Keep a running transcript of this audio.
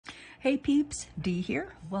Hey peeps, Dee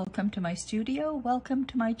here. Welcome to my studio. Welcome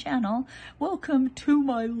to my channel. Welcome to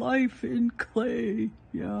my life in clay.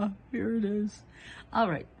 Yeah, here it is. All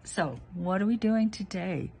right, so what are we doing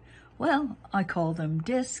today? Well, I call them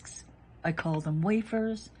discs. I call them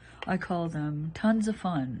wafers. I call them tons of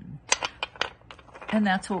fun. And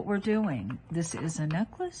that's what we're doing. This is a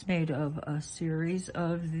necklace made of a series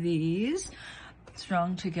of these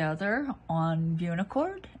strung together on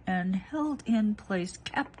unicord and held in place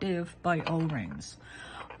captive by O-rings.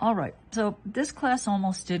 All right, so this class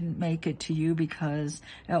almost didn't make it to you because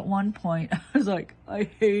at one point I was like, I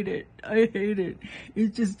hate it.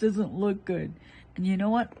 It just doesn't look good. And you know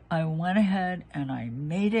what? I went ahead and I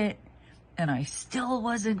made it, and I still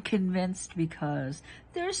wasn't convinced because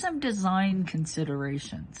there's some design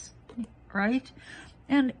considerations, right?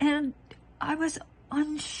 And I was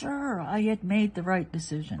unsure I had made the right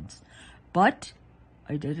decisions, but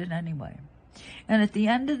I did it anyway. And at the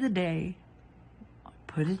end of the day, I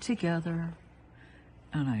put it together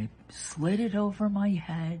and I slid it over my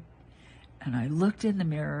head and I looked in the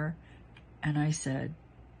mirror and I said,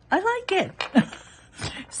 I like it.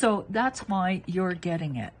 So that's why you're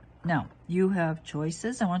getting it. Now, you have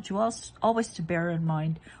choices. I want you always to bear in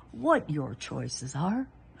mind what your choices are.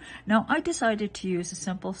 Now, I decided to use a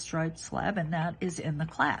simple striped slab, and that is in the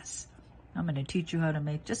class. I'm going to teach you how to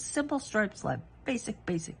make just a simple striped slab.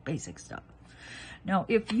 Basic stuff. Now,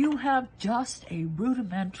 if you have just a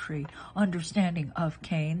rudimentary understanding of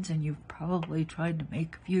canes, and you've probably tried to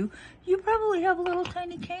make a few, you probably have little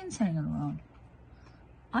tiny canes hanging around.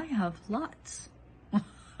 I have lots.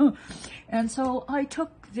 And so I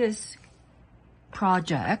took this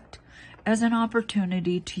project as an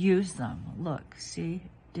opportunity to use them. Look, see?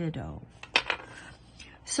 Ditto.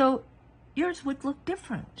 So yours would look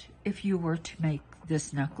different if you were to make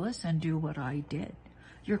this necklace and do what I did.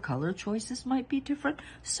 Your color choices might be different.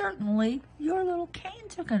 Certainly, your little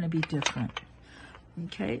canes are going to be different.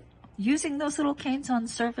 Okay? Using those little canes on the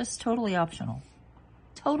surface, totally optional.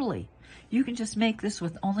 Totally. You can just make this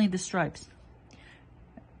with only the stripes.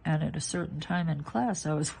 And at a certain time in class,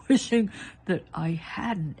 I was wishing that I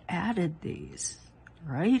hadn't added these,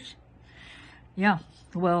 right? Yeah,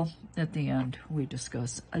 well, at the end, we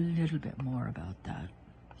discuss a little bit more about that.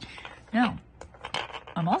 Now,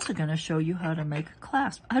 I'm also going to show you how to make a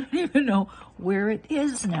clasp. I don't even know where it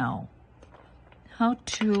is now. How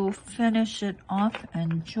to finish it off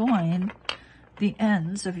and join the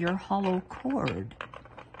ends of your hollow cord.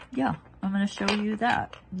 Yeah, I'm going to show you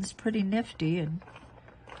that. It's pretty nifty, and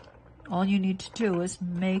all you need to do is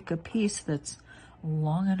make a piece that's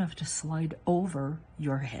long enough to slide over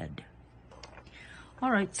your head. All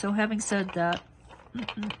right, so having said that,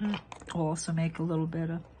 I'll also make a little bit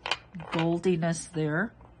of goldiness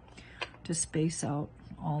there to space out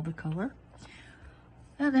all the color.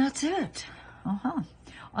 And that's it.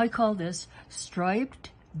 I call this striped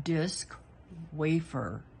disc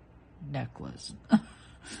wafer necklace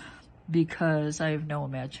because I have no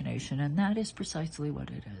imagination, and that is precisely what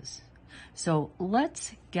it is. So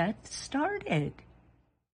let's get started.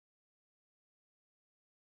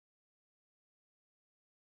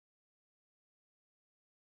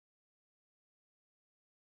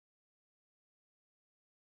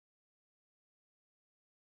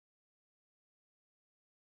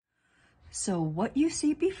 So what you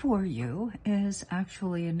see before you is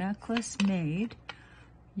actually a necklace made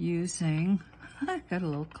using, I've got a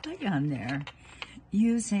little clay on there,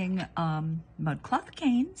 using mud cloth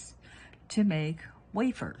canes to make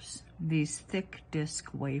wafers, these thick disc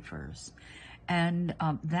wafers. And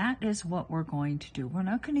that is what we're going to do. We're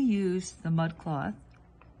not going to use the mud cloth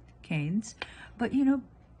canes, but you know,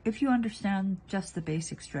 if you understand just the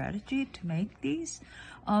basic strategy to make these,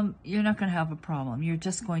 you're not going to have a problem. You're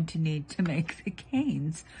just going to need to make the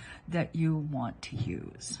canes that you want to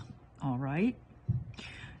use. All right?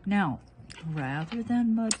 Now, rather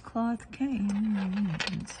than mud cloth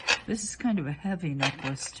canes, this is kind of a heavy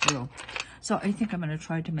necklace too. So I think I'm going to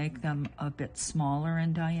try to make them a bit smaller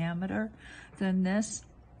in diameter than this.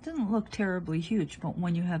 It doesn't look terribly huge, but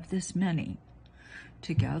when you have this many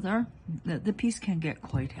together, the piece can get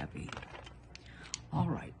quite heavy. All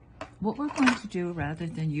right, what we're going to do rather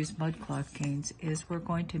than use mud cloth canes is we're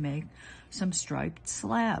going to make some striped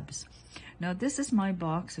slabs. Now this is my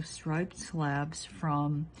box of striped slabs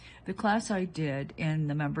from the class I did in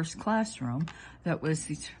the members classroom. That was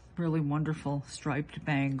these really wonderful striped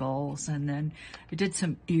bangles, and then I did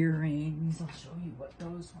some earrings. I'll show you what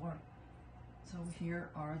those were. So here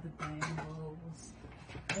are the bangles.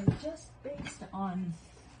 And just based on,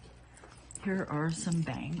 here are some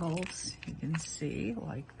bangles, you can see,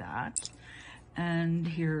 like that. And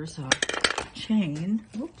here's a chain.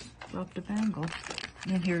 Oops, dropped a bangle.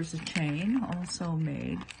 And here's a chain also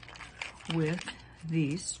made with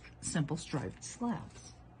these simple striped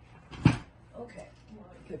slabs. Okay, let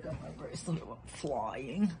me pick up my bracelet. It went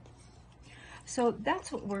flying. So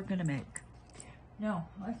that's what we're gonna make. Now,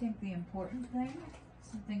 I think the important thing,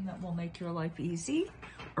 something that will make your life easier,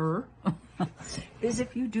 is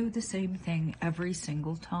if you do the same thing every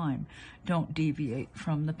single time. Don't deviate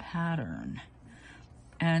from the pattern.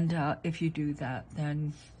 And if you do that,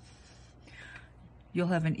 then you'll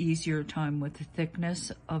have an easier time with the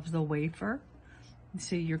thickness of the wafer.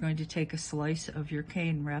 So you're going to take a slice of your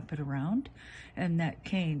cane, wrap it around, and that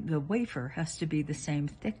cane, the wafer, has to be the same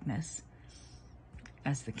thickness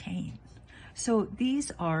as the cane. So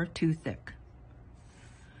these are too thick.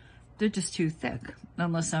 They're just too thick,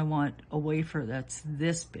 unless I want a wafer that's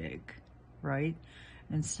this big, right?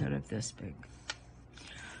 Instead of this big.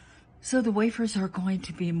 So the wafers are going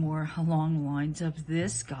to be more along the lines of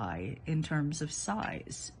this guy in terms of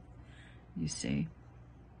size. You see,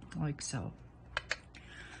 like so.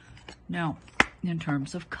 Now, in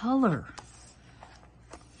terms of color,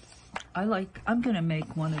 I'm gonna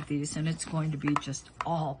make one of these and it's going to be just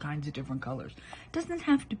all kinds of different colors. It doesn't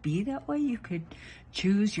have to be that way. You could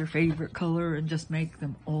choose your favorite color and just make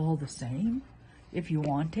them all the same if you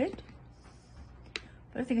wanted.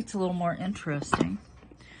 But I think it's a little more interesting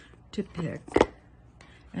to pick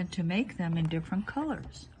and to make them in different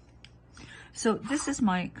colors. So this is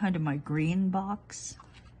my kind of my green box.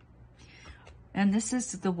 And this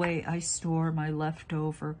is the way I store my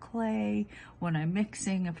leftover clay when I'm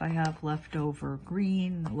mixing. If I have leftover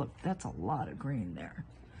green, look, that's a lot of green there.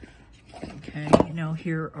 Okay, now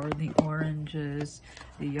here are the oranges,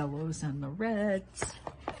 the yellows, and the reds.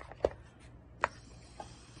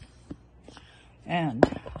 And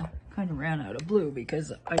I kind of ran out of blue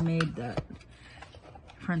because I made that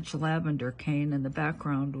French lavender cane and the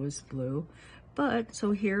background was blue. But,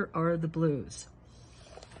 so here are the blues.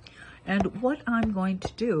 And what I'm going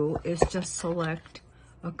to do is just select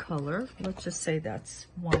a color. Let's just say that's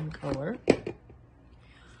one color.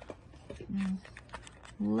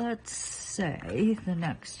 Let's say the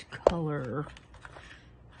next color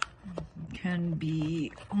can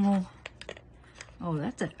be, oh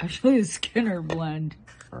that's actually a Skinner blend.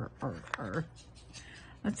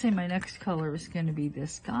 Let's say my next color is going to be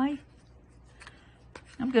this guy.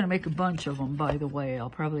 I'm going to make a bunch of them, by the way. I'll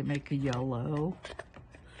probably make a yellow.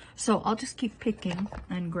 So I'll just keep picking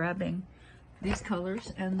and grabbing these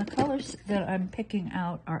colors, and the colors that I'm picking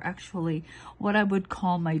out are actually what I would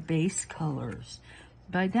call my base colors.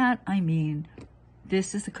 By that I mean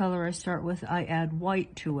this is the color I start with, I add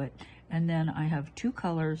white to it, and then I have two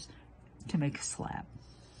colors to make a slab.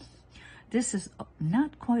 This is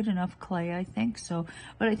not quite enough clay, I think, so,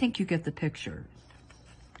 but I think you get the picture,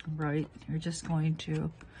 right? You're just going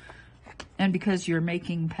to, and because you're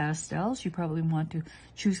making pastels, you probably want to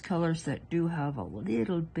choose colors that do have a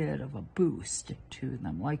little bit of a boost to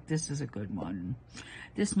them. Like this is a good one.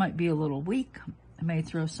 This might be a little weak. I may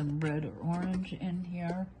throw some red or orange in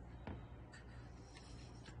here.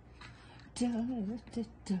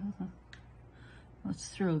 Let's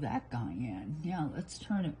throw that guy in. Yeah, let's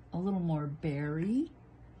turn it a little more berry.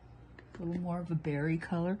 A little more of a berry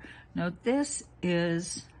color. Now this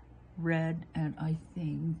is red and I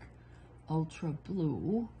think ultra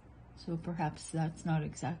blue, so perhaps that's not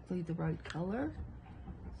exactly the right color.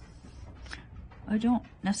 I don't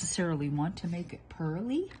necessarily want to make it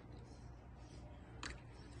pearly.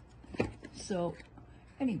 So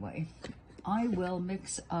anyway, I will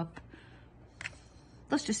mix up,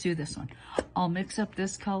 let's just do this one. I'll mix up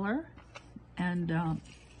this color and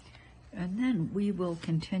then we will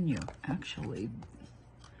continue. Actually,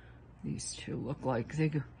 these two look like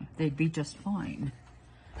they'd be just fine.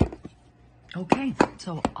 Okay,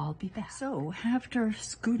 so I'll be back. So after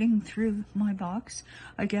scooting through my box,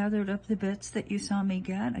 I gathered up the bits that you saw me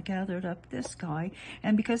get. I gathered up this guy,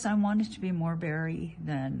 and because I want it to be more berry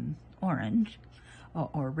than orange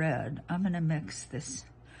or red, I'm gonna mix this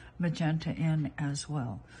magenta in as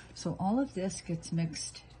well. So all of this gets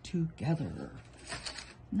mixed together.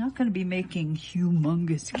 I'm not gonna be making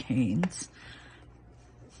humongous canes.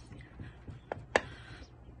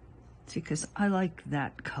 See, because I like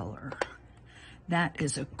that color. That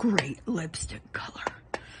is a great lipstick color.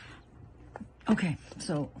 Okay,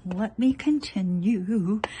 so let me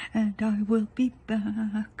continue, and I will be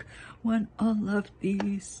back when all of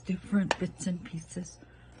these different bits and pieces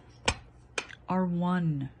are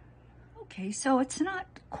one. Okay, so it's not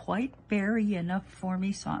quite berry enough for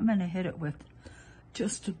me, so I'm gonna hit it with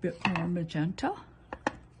just a bit more magenta.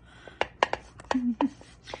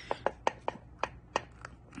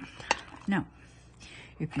 Now,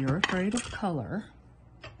 if you're afraid of color,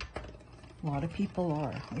 a lot of people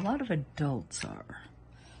are. A lot of adults are.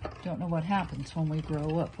 Don't know what happens when we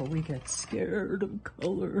grow up, but we get scared of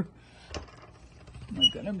color. Am I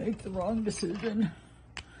gonna make the wrong decision?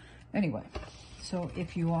 Anyway, so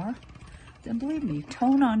if you are, then believe me,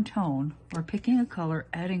 tone on tone, or picking a color,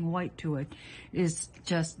 adding white to it, is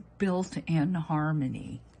just built-in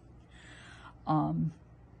harmony.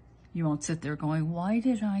 You won't sit there going, why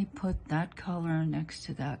did I put that color next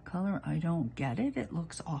to that color? I don't get it. It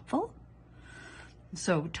looks awful.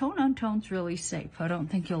 So tone on tone's really safe. I don't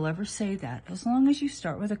think you'll ever say that, as long as you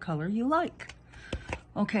start with a color you like.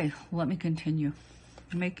 Okay, let me continue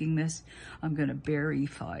making this. I'm gonna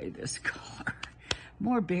berryfy this color.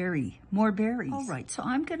 More berries. All right, so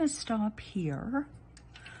I'm gonna stop here.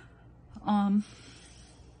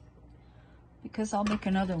 Because I'll make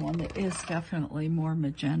another one that is definitely more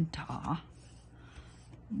magenta.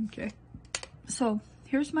 Okay, so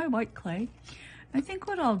here's my white clay. I think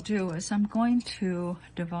what I'll do is I'm going to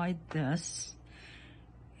divide this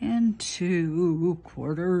into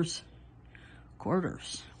quarters.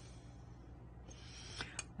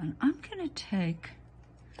 And I'm gonna take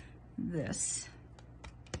this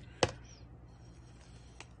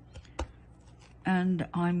and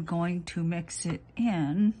I'm going to mix it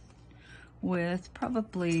in with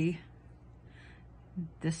probably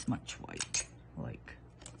this much white, like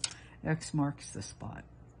X marks the spot.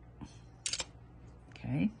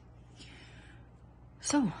 Okay,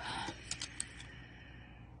 so,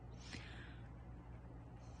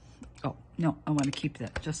 oh, no, I want to keep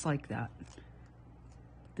that just like that.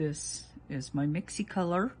 This is my mixy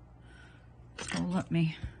color, so let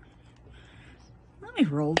me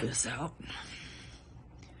roll this out,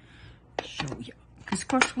 show you. Because, of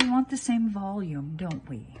course, we want the same volume, don't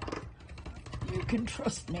we? You can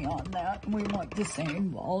trust me on that. We want the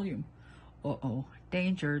same volume. Uh-oh,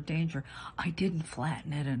 danger, danger. I didn't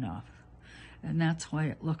flatten it enough. And that's why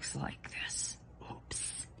it looks like this.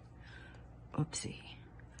 Oops. Oopsie.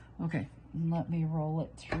 Okay, let me roll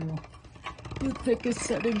it through the thickest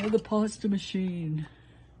setting of the pasta machine.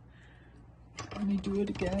 Let me do it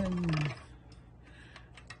again.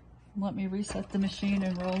 Let me reset the machine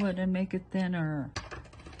and roll it and make it thinner.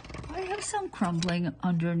 I have some crumbling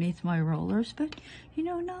underneath my rollers, but you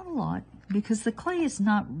know, not a lot, because the clay is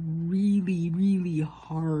not really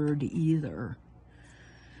hard either.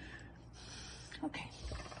 Okay.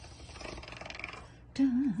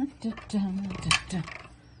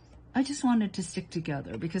 I just wanted to stick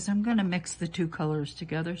together because I'm going to mix the two colors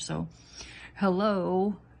together. So,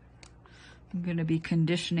 hello, I'm going to be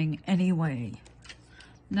conditioning anyway.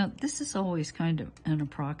 Now, this is always kind of an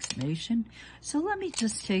approximation, so let me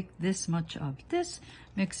just take this much of this,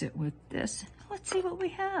 mix it with this. Let's see what we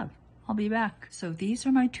have. I'll be back. So these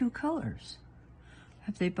are my two colors.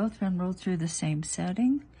 Have they both been rolled through the same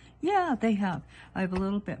setting? Yeah, they have. I have a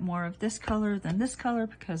little bit more of this color than this color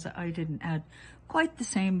because I didn't add quite the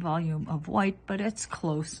same volume of white, but it's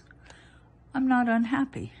close. I'm not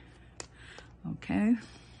unhappy. Okay.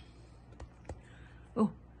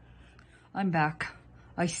 Oh, I'm back.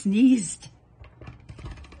 I sneezed.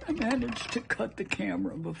 I managed to cut the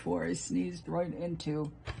camera before I sneezed right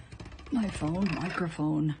into my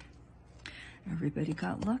microphone. Everybody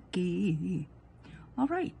got lucky. All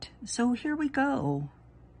right, so here we go.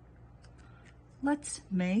 Let's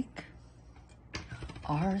make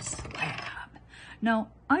our slab. Now,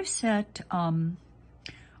 I've set,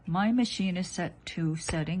 my machine is set to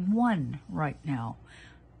setting 1 right now.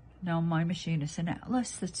 Now, my machine is an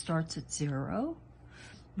Atlas that starts at 0.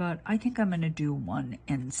 But I think I'm going to do 1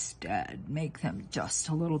 instead, make them just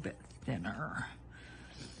a little bit thinner.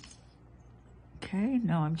 Okay,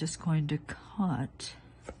 now I'm just going to cut,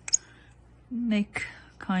 make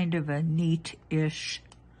kind of a neat-ish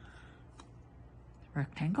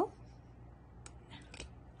rectangle.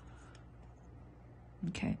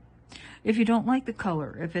 Okay, if you don't like the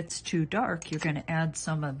color, if it's too dark, you're going to add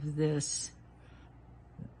some of this.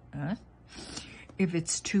 If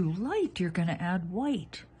it's too light, you're going to add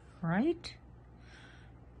white, right?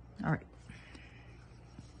 All right.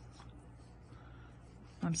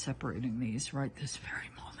 I'm separating these right this very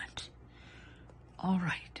moment. All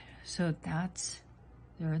right, so there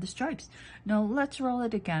are the stripes. Now let's roll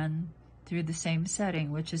it again through the same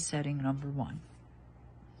setting, which is setting number 1.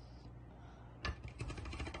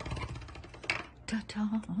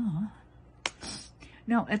 Ta-ta.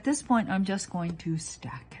 Now at this point, I'm just going to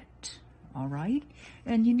stack it. All right,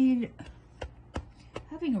 and you need,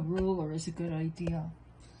 having a ruler is a good idea.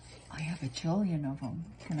 I have a jillion of them.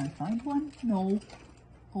 Can I find one? No.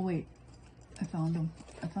 Oh wait, I found them.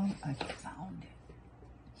 I found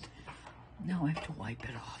it. Now I have to wipe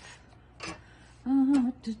it off.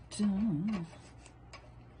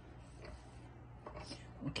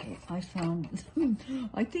 Okay, I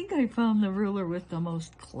think I found the ruler with the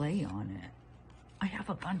most clay on it. I have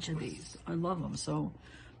a bunch of these. I love them, so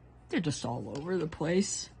they're just all over the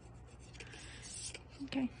place.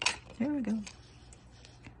 Okay, here we go.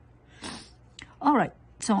 All right,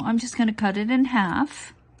 so I'm just going to cut it in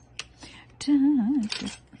half.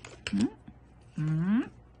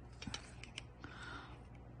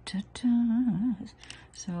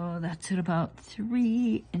 So that's at about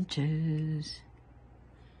 3 inches,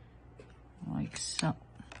 like so.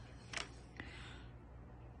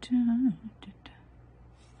 I'm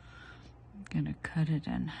gonna cut it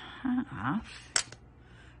in half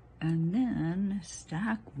and then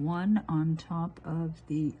stack one on top of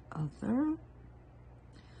the other,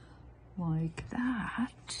 like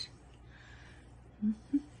that.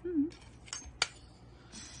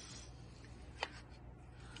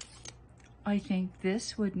 I think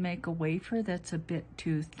this would make a wafer that's a bit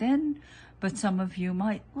too thin, but some of you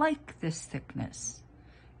might like this thickness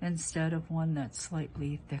instead of one that's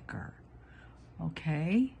slightly thicker.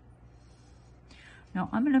 Okay? Now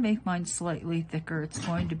I'm going to make mine slightly thicker. It's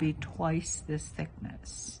going to be twice this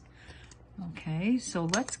thickness. Okay, so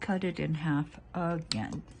let's cut it in half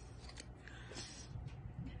again.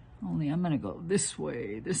 Only I'm going to go this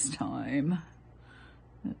way this time.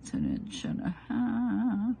 That's 1.5 inches.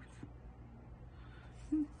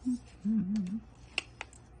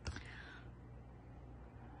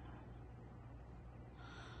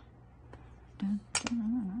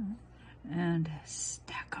 And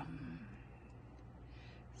stack them.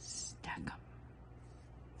 Stack them.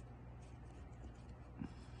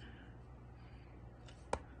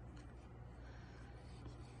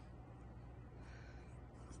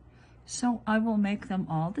 So I will make them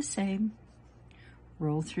all the same.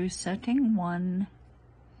 Roll through setting 1.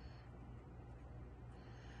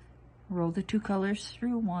 Roll the 2 colors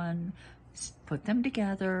through 1, put them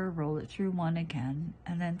together, roll it through 1 again,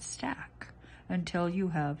 and then stack until you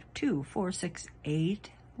have 2, 4, 6, 8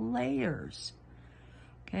 layers.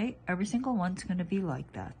 Okay, every single one's going to be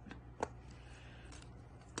like that.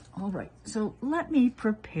 All right, so let me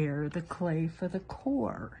prepare the clay for the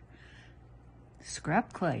core.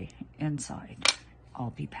 Scrap clay inside. I'll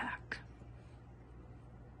be back.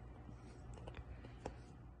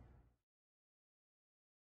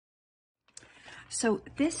 So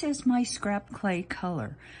this is my scrap clay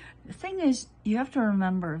color. The thing is, you have to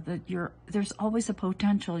remember that there's always a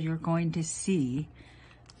potential you're going to see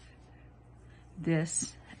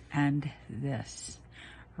this and this,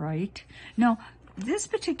 right? Now, this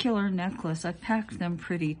particular necklace, I packed them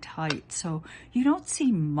pretty tight, so you don't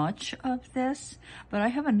see much of this, but I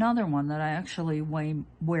have another one that I actually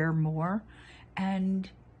wear more, and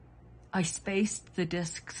I spaced the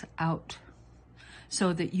discs out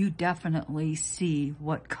so that you definitely see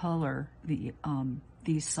what color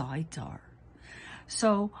these sides are.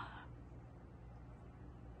 So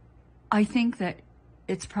I think that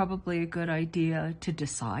it's probably a good idea to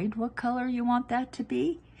decide what color you want that to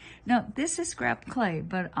be. Now, this is scrap clay,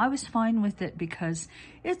 but I was fine with it because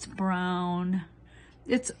it's brown,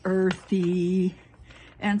 it's earthy,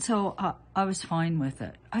 and so I was fine with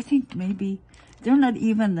it. I think maybe they're not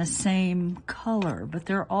even the same color, but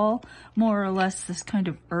they're all more or less this kind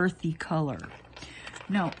of earthy color.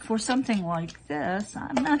 Now, for something like this,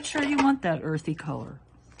 I'm not sure you want that earthy color.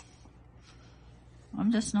 I'm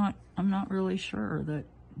not really sure that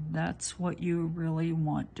that's what you really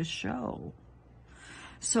want to show.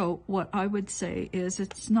 So what I would say is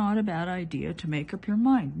it's not a bad idea to make up your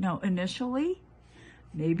mind. Now, initially,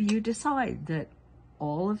 maybe you decide that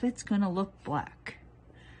all of it's going to look black.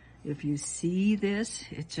 If you see this,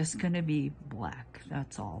 it's just going to be black.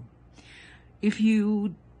 That's all. If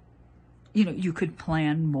you could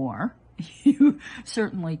plan more. You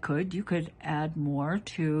certainly could. You could add more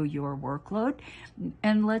to your workload.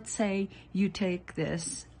 And let's say you take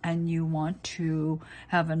this and you want to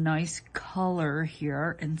have a nice color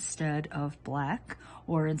here instead of black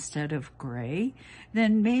or instead of gray,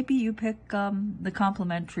 then maybe you pick the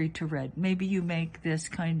complementary to red. Maybe you make this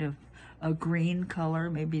kind of a green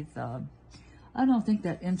color, maybe I don't think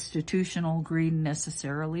that institutional green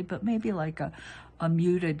necessarily, but maybe like a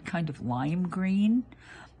muted kind of lime green.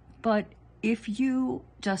 But if you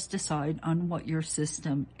just decide on what your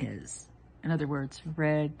system is, in other words,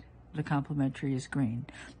 red, the complementary is green.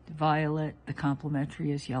 Violet, the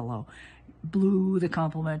complementary is yellow. Blue, the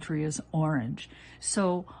complementary is orange.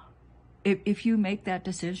 So if you make that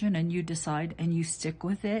decision and you decide and you stick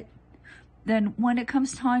with it, then when it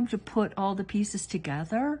comes time to put all the pieces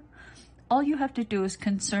together, all you have to do is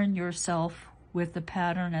concern yourself with the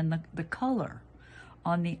pattern and the color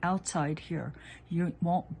on the outside here. You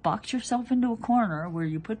won't box yourself into a corner where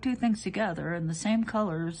you put two things together and the same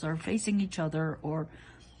colors are facing each other, or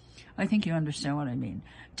I think you understand what I mean.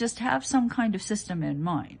 Just have some kind of system in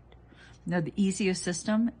mind. Now, the easiest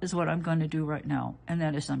system is what I'm going to do right now, and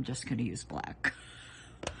that is I'm just going to use black.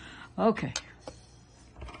 Okay.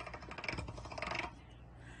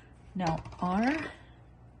 Now, our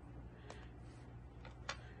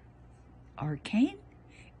cane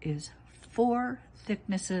is 4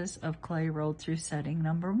 thicknesses of clay rolled through setting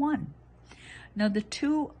number 1. Now, the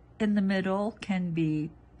 2 in the middle can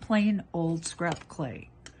be plain old scrap clay,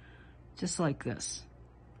 just like this,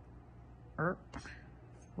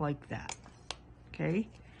 like that, okay?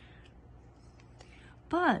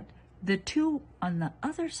 But the 2 on the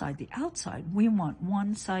other side, the outside, we want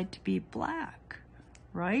one side to be black,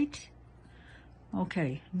 right?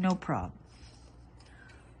 Okay, no problem.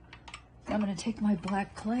 I'm going to take my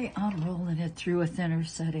black clay, I'm rolling it through a thinner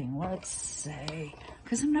setting, let's say,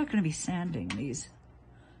 because I'm not going to be sanding these.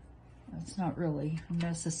 That's not really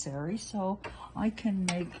necessary, so I can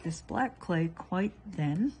make this black clay quite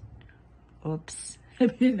thin. Oops,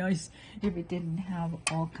 it'd be nice if it didn't have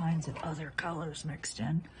all kinds of other colors mixed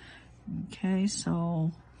in. Okay,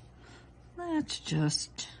 so let's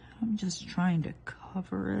just, I'm just trying to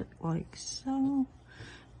cover it like so,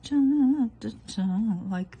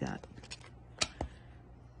 like that.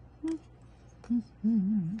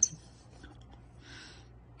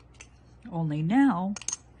 Only now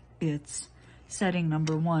it's setting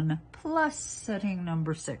number 1 plus setting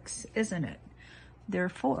number 6, isn't it?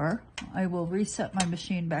 Therefore, I will reset my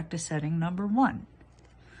machine back to setting number 1.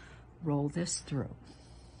 Roll this through.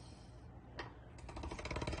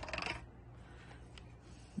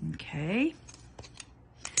 Okay.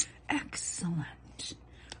 Excellent.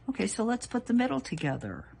 Okay, so let's put the middle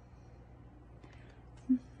together.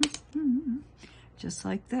 Just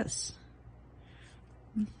like this.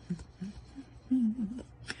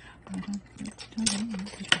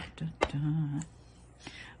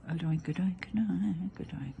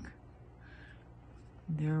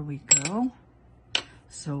 There we go.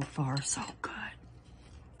 So far, so good.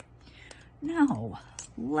 Now,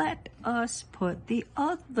 let us put the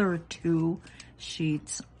other 2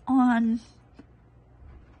 sheets on.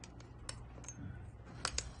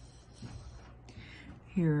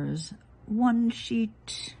 Here's one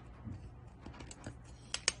sheet.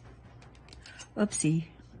 Oopsie.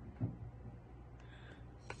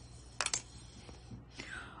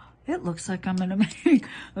 It looks like I'm gonna make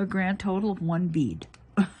a grand total of 1 bead.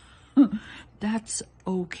 That's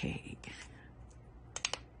okay.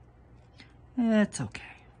 It's okay.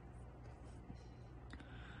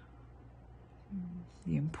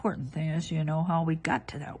 The important thing is you know how we got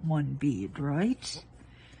to that 1 bead, right?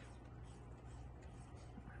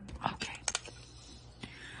 Okay.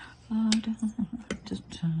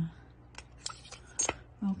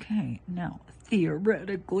 Okay, now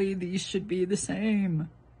theoretically these should be the same.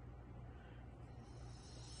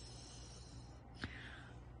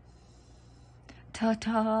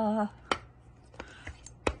 Ta-ta!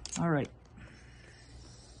 All right.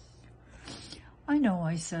 I know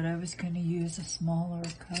I said I was going to use a smaller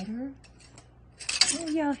cutter. Oh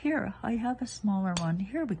yeah, here, I have a smaller one.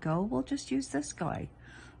 Here we go. We'll just use this guy.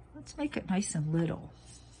 Let's make it nice and little.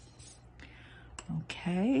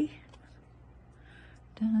 Okay.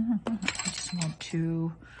 I just want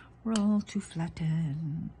to roll to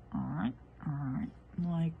flatten. All right,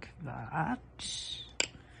 like that.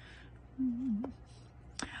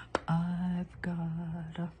 I've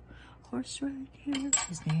got a horse right here.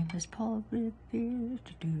 His name is Polymer.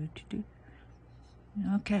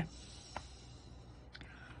 Okay.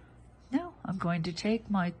 Now I'm going to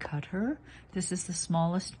take my cutter. This is the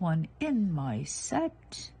smallest one in my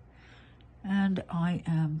set. And I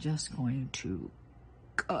am just going to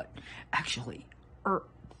cut. Actually,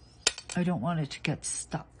 I don't want it to get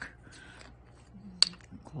stuck.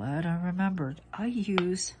 Glad I remembered. I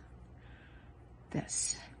use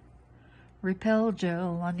this repel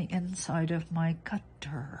gel on the inside of my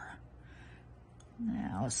cutter.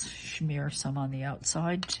 Now let's smear some on the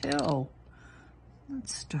outside too.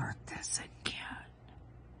 Let's start this again.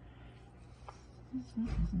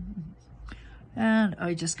 And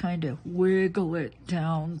I just kind of wiggle it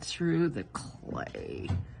down through the clay.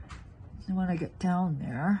 And when I get down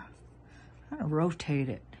there, I'm going to rotate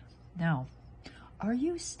it. Now, are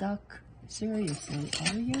you stuck? Seriously,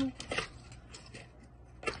 are you?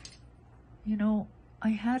 You know,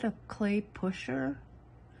 I had a clay pusher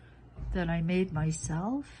that I made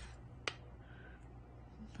myself.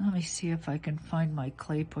 Let me see if I can find my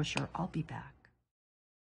clay pusher. I'll be back.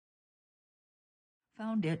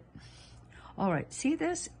 Found it. All right, see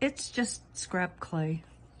this? It's just scrap clay.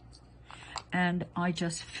 And I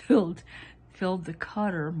just filled the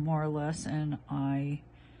cutter more or less, and I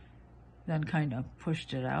then kind of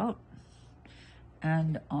pushed it out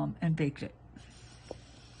and baked it.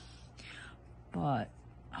 But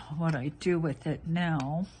what I do with it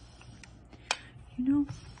now, you know,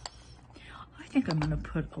 I think I'm gonna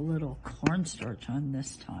put a little cornstarch on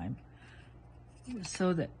this time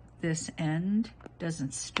so that this end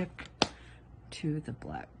doesn't stick to the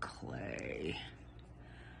black clay.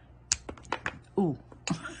 Ooh.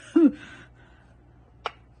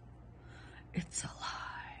 It's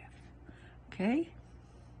alive. Okay?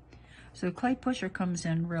 So the clay pusher comes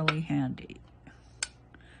in really handy.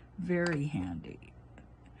 Very handy.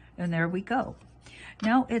 And there we go.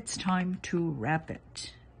 Now it's time to wrap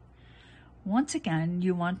it. Once again,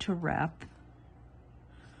 you want to wrap.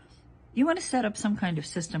 You want to set up some kind of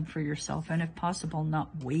system for yourself, and if possible,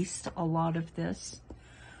 not waste a lot of this.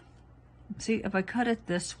 See, if I cut it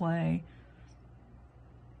this way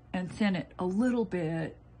and thin it a little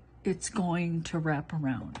bit, it's going to wrap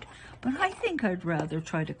around. But I think I'd rather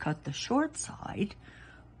try to cut the short side.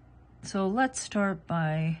 So let's start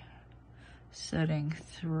by setting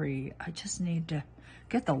 3. I just need to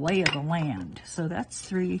get the lay of the land. So that's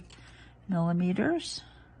 3 millimeters,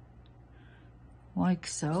 like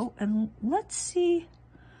so. And let's see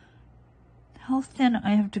how thin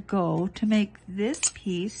I have to go to make this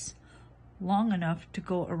piece long enough to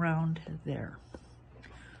go around there.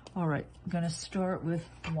 All right, I'm gonna start with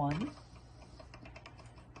 1.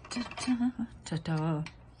 Ta-ta, ta-ta.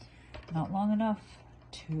 Not long enough.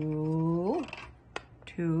 2.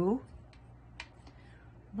 2.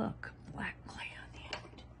 Look, black clay on the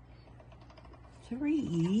end.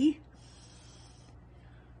 3.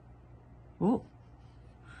 Oh,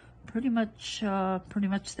 pretty much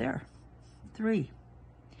there. 3.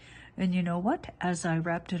 And you know what? As I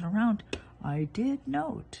wrapped it around, I did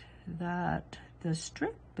note that the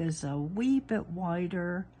strip is a wee bit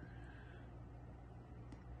wider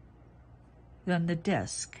than the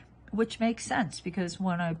disc, which makes sense because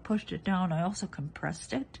when I pushed it down, I also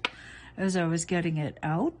compressed it as I was getting it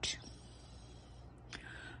out.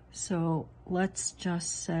 So let's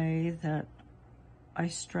just say that I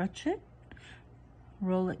stretch it,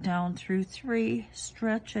 roll it down through 3,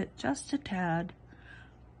 stretch it just a tad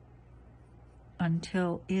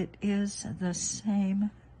until it is the same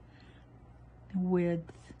width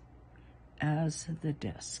as the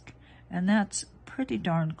disc. And that's pretty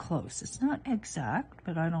darn close. It's not exact,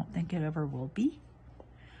 but I don't think it ever will be.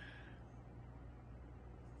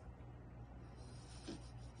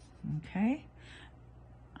 Okay.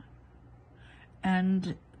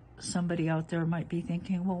 And somebody out there might be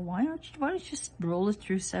thinking, well, why don't you just roll it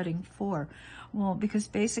through setting 4? Well, because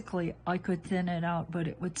basically I could thin it out, but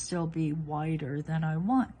it would still be wider than I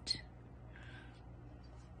want.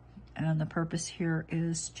 And the purpose here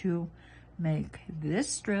is to make this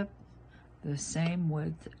strip the same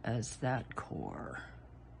width as that core.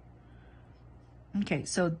 Okay,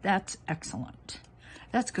 so that's excellent.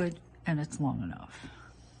 That's good, and it's long enough.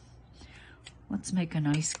 Let's make a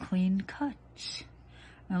nice clean cut.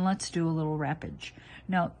 And let's do a little wrappage.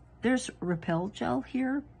 Now, there's repel gel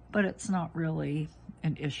here, but it's not really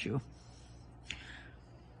an issue.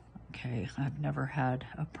 Okay, I've never had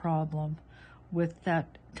a problem with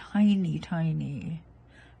that tiny, tiny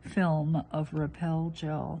film of repel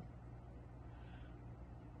gel.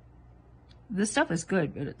 This stuff is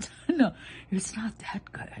good, but it's no, it's not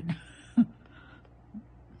that good.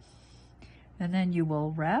 And then you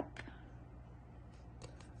will wrap.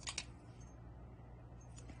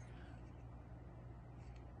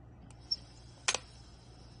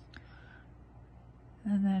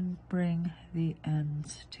 And then bring the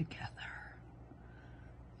ends together.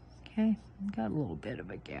 Okay, got a little bit of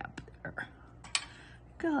a gap there.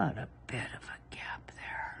 Got a bit of a gap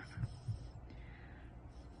there.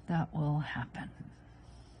 That will happen.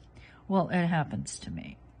 Well, it happens to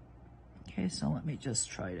me. Okay, so let me just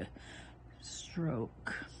try to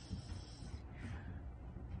stroke.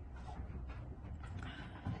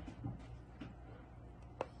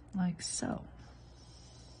 Like so.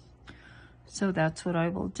 So that's what I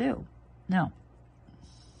will do. Now,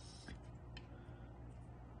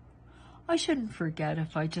 I shouldn't forget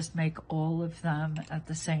if I just make all of them at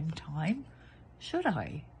the same time, should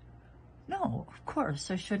I? No, of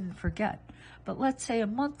course, I shouldn't forget. But let's say a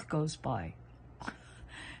month goes by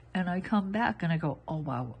and I come back and I go, oh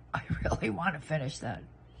wow, I really want to finish that.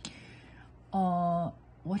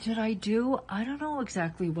 What did I do? I don't know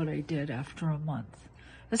exactly what I did after a month.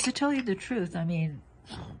 Because to tell you the truth, I mean,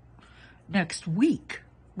 next week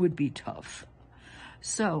would be tough.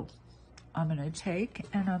 So I'm going to take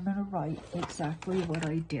and I'm going to write exactly what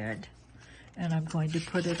I did. And I'm going to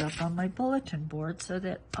put it up on my bulletin board so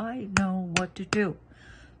that I know what to do.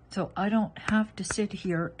 So I don't have to sit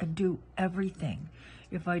here and do everything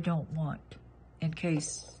if I don't want, in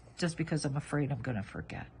case, just because I'm afraid I'm going to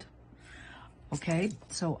forget. Okay,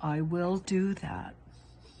 so I will do that.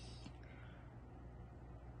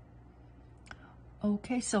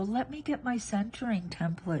 Okay, so let me get my centering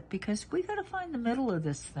template because we got to find the middle of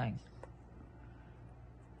this thing.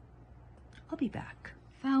 I'll be back.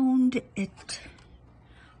 Found it.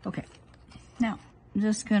 Okay, now I'm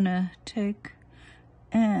just gonna take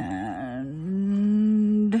and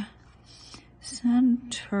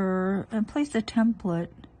center and place the template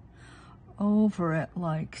over it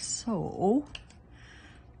like so.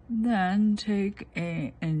 Then take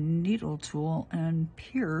a needle tool and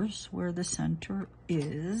pierce where the center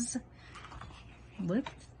is.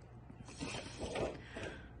 Lift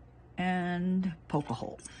and poke a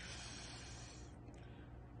hole.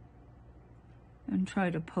 And try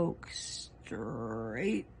to poke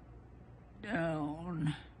straight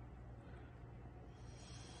down.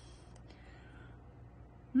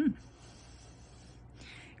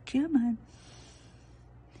 Come on.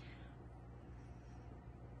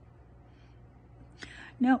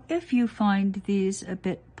 Now, if you find these a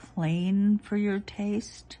bit plain for your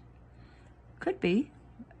taste, could be,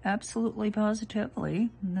 absolutely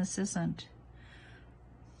positively, and this isn't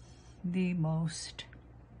the most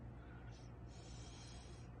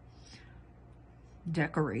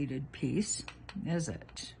decorated piece, is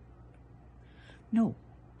it? No,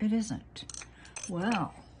 it isn't.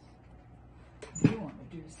 Well, we want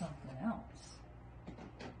to do something else.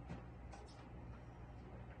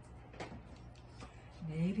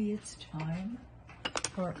 Maybe it's time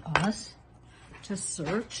for us to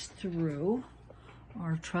search through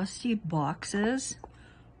our trusty boxes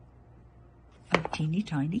of teeny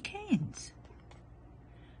tiny canes.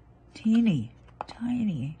 Teeny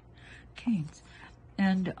tiny canes.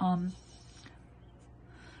 And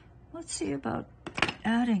let's see about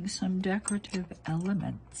adding some decorative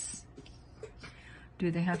elements.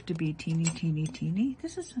 Do they have to be teeny, teeny, teeny?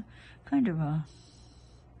 This is a kind of a,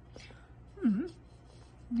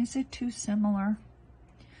 is it too similar?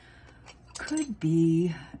 Could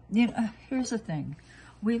be. You know, here's the thing.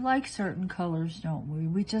 We like certain colors, don't we?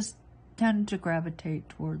 We just tend to gravitate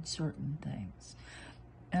towards certain things.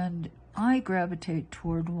 And I gravitate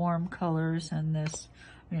toward warm colors, and this,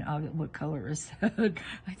 I mean, what color is that?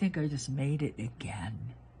 I think I just made it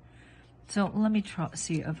again. So let me try,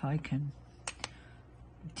 see if I can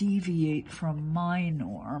deviate from my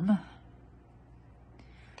norm.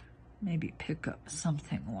 Maybe pick up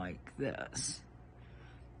something like this.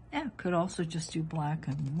 Yeah, could also just do black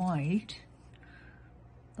and white.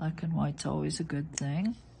 Black and white's always a good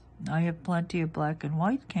thing. I have plenty of black and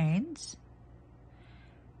white canes.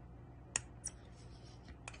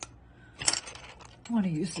 I want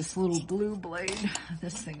to use this little blue blade.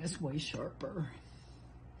 This thing is way sharper.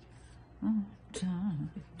 Oh, da,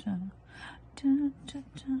 da, da, da, da,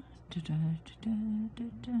 da, da, da,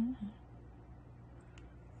 da.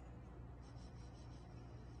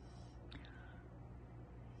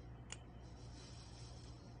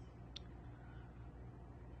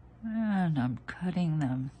 And I'm cutting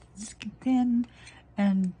them thin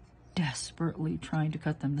and desperately trying to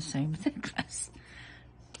cut them the same thickness.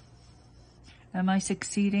 Am I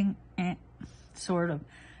succeeding? Sort of.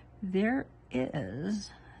 There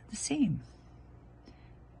is the seam.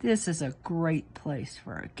 This is a great place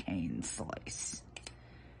for a cane slice.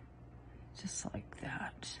 Just like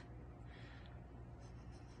that.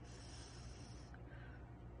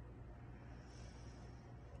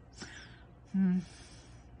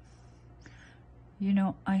 You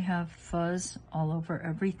know, I have fuzz all over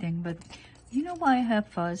everything, but you know why I have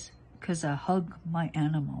fuzz? Because I hug my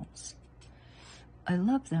animals. I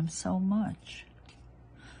love them so much.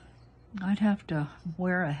 I'd have to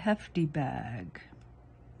wear a hefty bag.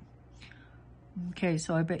 Okay,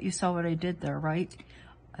 so I bet you saw what I did there, right?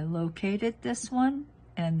 I located this one,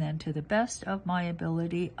 and then to the best of my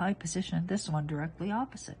ability, I positioned this one directly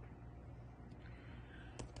opposite.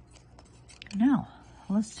 Now,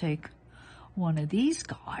 let's take one of these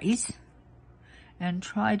guys and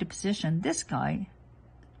try to position this guy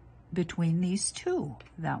between these two,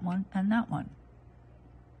 that one and that one.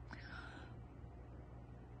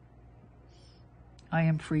 I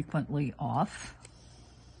am frequently off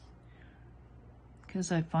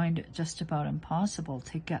because I find it just about impossible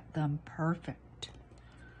to get them perfect.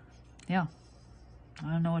 Yeah,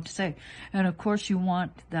 I don't know what to say. And of course you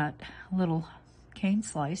want that little cane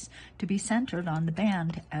slice to be centered on the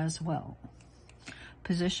band as well.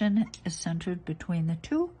 Position is centered between the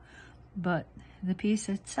two, but the piece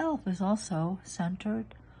itself is also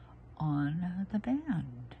centered on the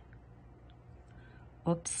band.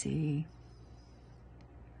 Oopsie.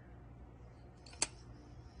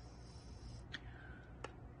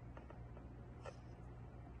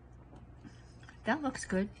 That looks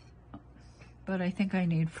good, but I think I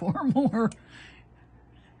need 4 more.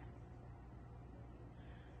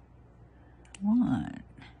 1,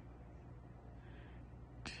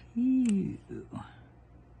 2,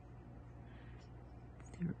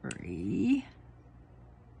 3,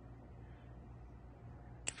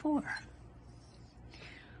 4.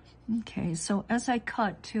 Okay, so as I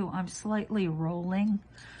cut too, I'm slightly rolling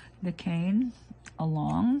the cane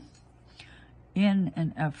along in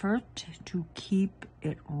an effort to keep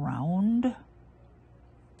it round.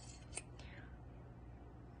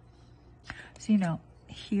 So, you know,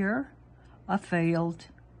 here I failed.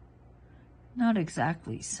 Not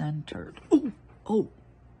exactly centered. Oh.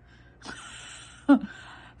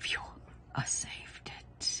 Phew, I saved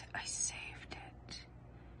it. I saved it.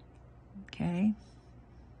 Okay.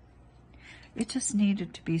 It just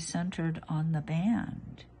needed to be centered on the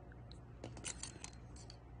band.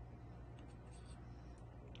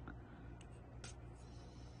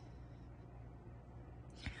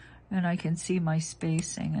 And I can see my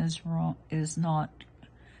spacing is not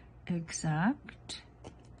exact.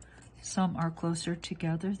 Some are closer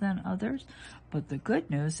together than others, but the good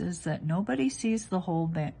news is that nobody sees the whole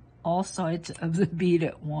band, all sides of the bead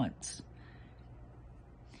at once.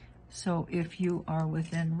 So if you are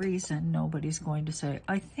within reason, nobody's going to say,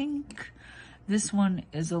 I think this one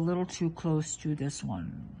is a little too close to this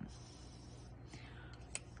one.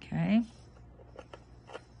 Okay.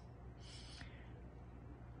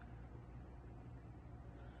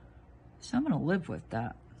 So I'm going to live with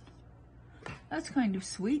that. That's kind of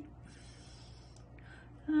sweet.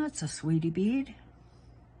 That's a sweetie bead.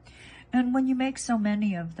 And when you make so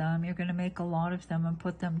many of them, you're going to make a lot of them and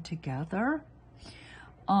put them together.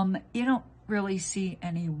 You don't really see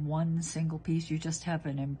any one single piece. You just have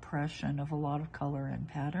an impression of a lot of color and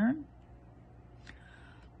pattern.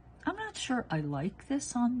 I'm not sure I like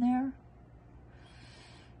this on there.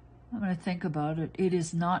 I'm going to think about it. It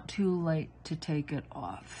is not too late to take it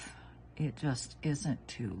off. It just isn't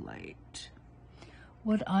too late.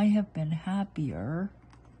 Would I have been happier?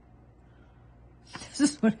 This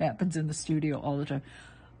is what happens in the studio all the time.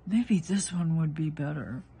 Maybe this one would be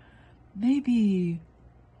better. Maybe.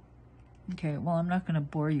 Okay, well, I'm not going to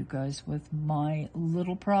bore you guys with my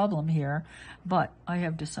little problem here, but I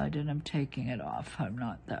have decided I'm taking it off. I'm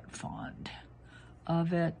not that fond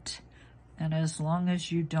of it. And as long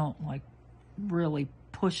as you don't, like, really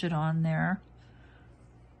push it on there,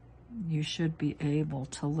 you should be able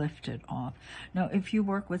to lift it off. Now, if you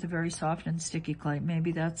work with a very soft and sticky clay,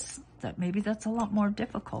 maybe that's a lot more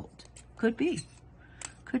difficult. Could be.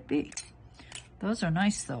 Could be. Those are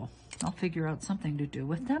nice, though. I'll figure out something to do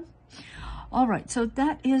with them. All right, so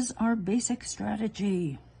that is our basic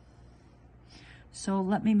strategy. So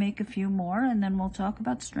let me make a few more, and then we'll talk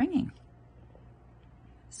about stringing.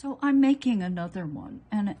 So I'm making another one,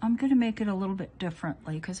 and I'm going to make it a little bit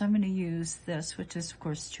differently because I'm going to use this, which is, of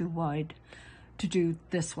course, too wide to do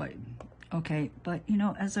this way. Okay, but, you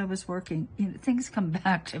know, as I was working, you know, things come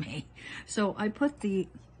back to me. So I put the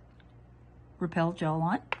Repel gel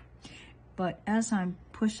on, but as I'm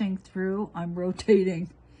pushing through, I'm rotating.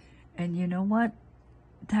 And you know what?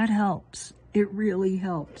 That helps. It really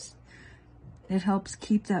helps. It helps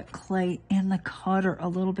keep that clay in the cutter a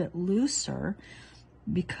little bit looser,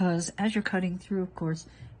 because as you're cutting through, of course,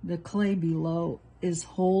 the clay below is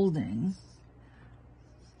holding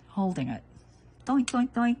it. Doink, doink,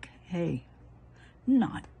 doink. Hey,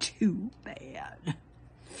 not too bad.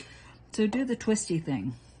 So do the twisty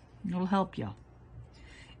thing. It'll help you.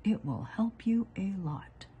 It will help you a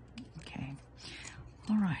lot. Okay.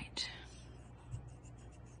 All right.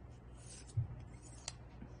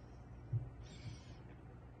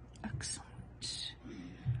 Excellent.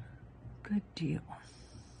 Good deal.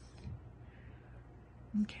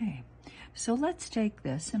 Okay, so let's take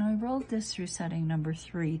this, and I rolled this through setting number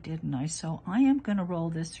 3, didn't I? So I am going to roll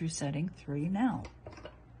this through setting 3 now.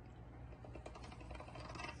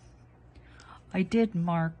 I did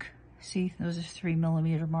mark, see, those are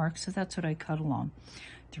 3mm marks, so that's what I cut along.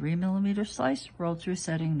 3mm slice, rolled through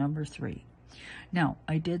setting number 3. Now,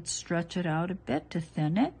 I did stretch it out a bit to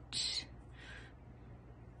thin it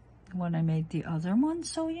when I made the other one,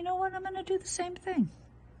 so you know what, I'm going to do the same thing.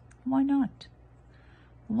 Why not?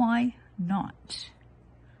 Why not?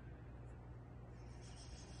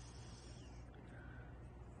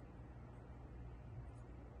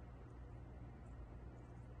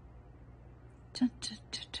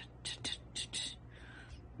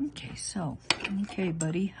 Okay, so, okay,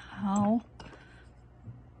 buddy, how,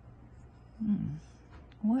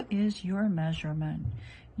 what is your measurement?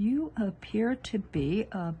 You appear to be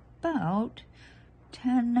about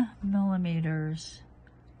 10 millimeters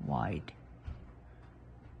wide,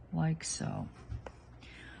 like so.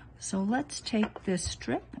 So let's take this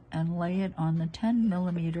strip and lay it on the 10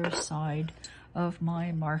 millimeter side of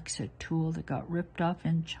my Marks It tool that got ripped off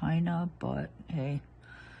in China, but hey.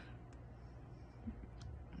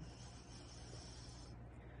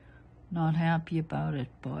 Not happy about it,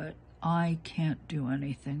 but I can't do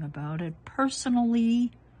anything about it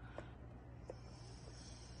personally.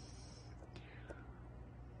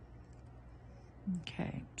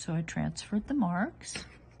 Okay, so I transferred the marks.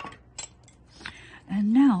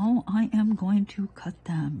 And now I am going to cut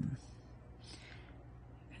them.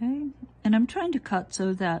 Okay, and I'm trying to cut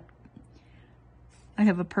so that I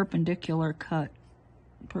have a perpendicular cut,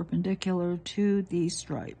 perpendicular to these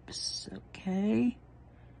stripes, okay?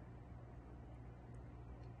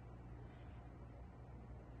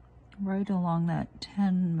 Right along that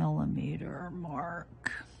 10 millimeter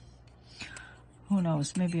mark. Who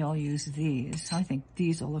knows, maybe I'll use these. I think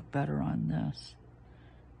these will look better on this.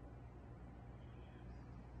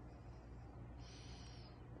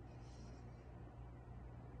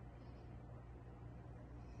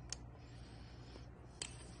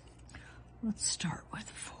 Let's start with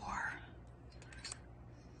 4.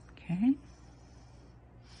 Okay.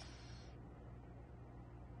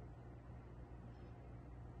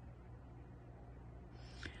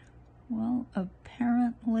 Well,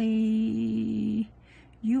 apparently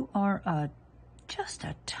you are just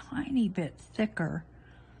a tiny bit thicker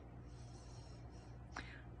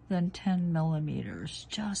than 10 millimeters,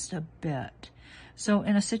 just a bit. So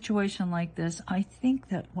in a situation like this, I think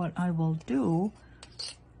that what I will do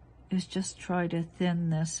is just try to thin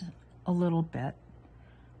this a little bit.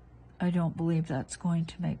 I don't believe that's going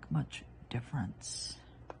to make much difference.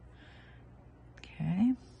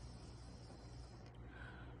 Okay.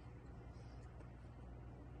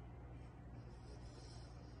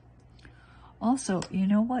 Also, you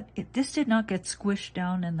know what? This did not get squished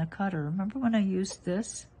down in the cutter. Remember when I used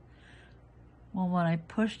this? Well, when I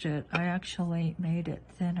pushed it, I actually made it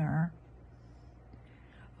thinner.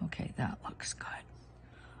 Okay, that looks good.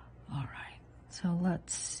 All right, so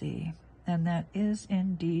let's see. And that is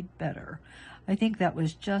indeed better. I think that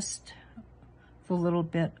was just the little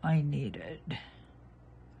bit I needed.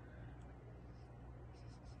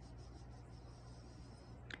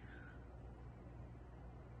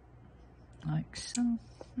 Like so.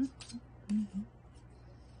 If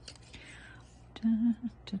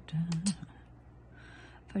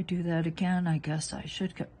I do that again, I guess I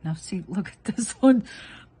should get, now see, look at this one.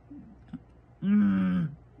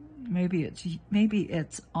 Maybe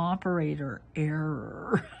it's operator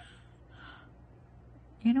error.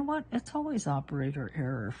 You know what? It's always operator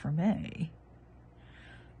error for me.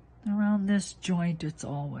 Around this joint, it's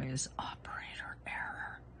always operator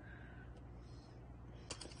error.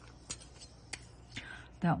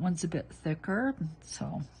 That one's a bit thicker,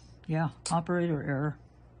 so yeah, operator error.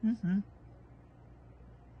 Yep.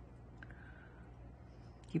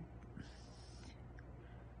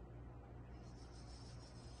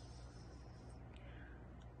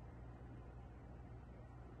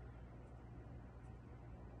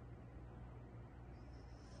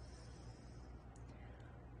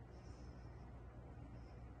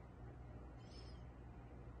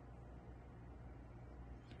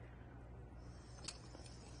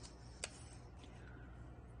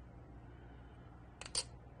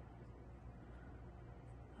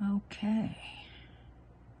 Okay.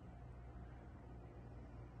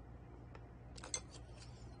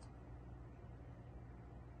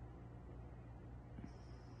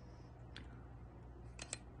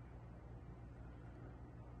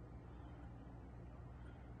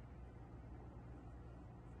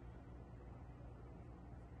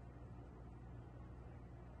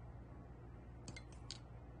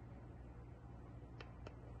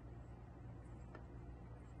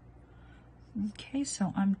 Okay,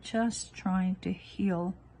 so I'm just trying to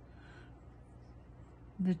heal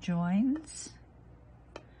the joints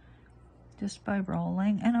just by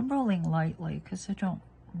rolling, and I'm rolling lightly because I don't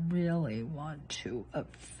really want to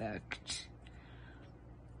affect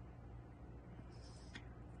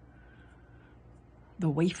the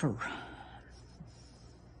wafer.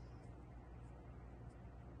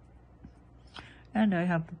 And I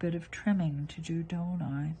have a bit of trimming to do, don't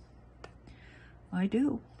I? I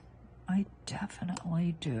do. I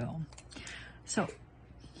definitely do. So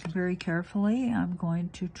very carefully, I'm going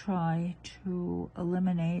to try to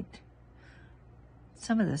eliminate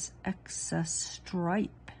some of this excess stripe.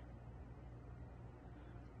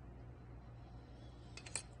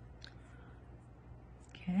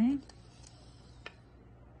 Okay.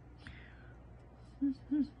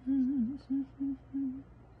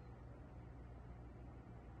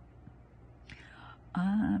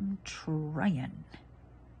 I'm trying.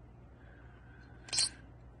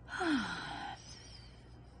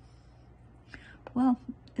 Well,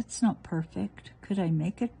 it's not perfect. Could I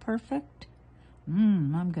make it perfect?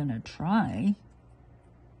 I'm gonna try.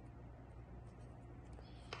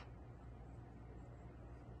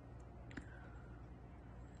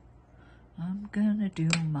 I'm gonna do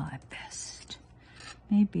my best.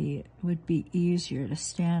 Maybe it would be easier to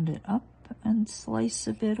stand it up and slice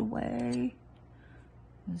a bit away.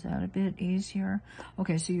 Is that a bit easier?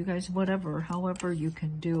 Okay, so you guys, however you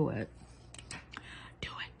can do it, do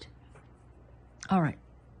it. All right,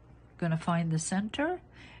 gonna find the center,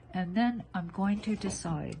 and then I'm going to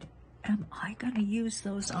decide, am I gonna use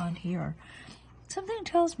those on here? Something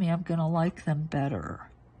tells me I'm gonna like them better.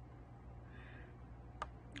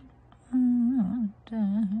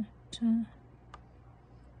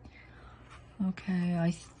 Okay,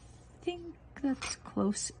 I think that's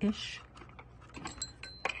close-ish.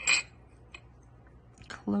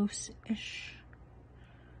 Close-ish.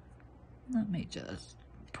 Let me just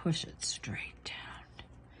push it straight down.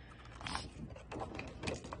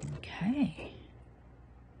 Okay.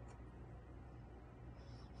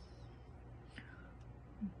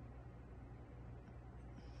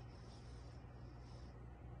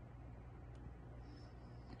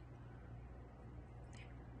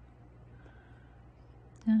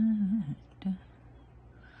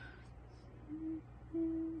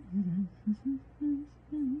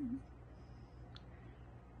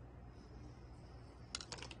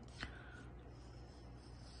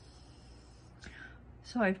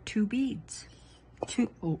 So I have two beads,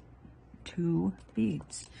 two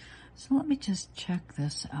beads. So let me just check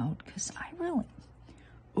this out, because I really,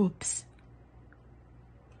 oops.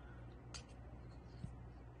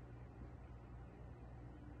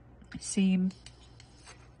 Seam.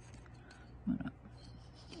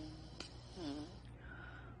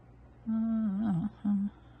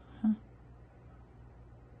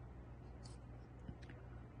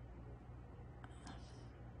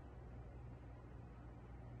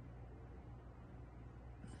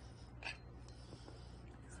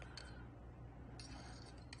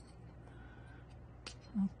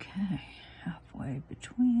 Okay, halfway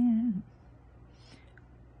between.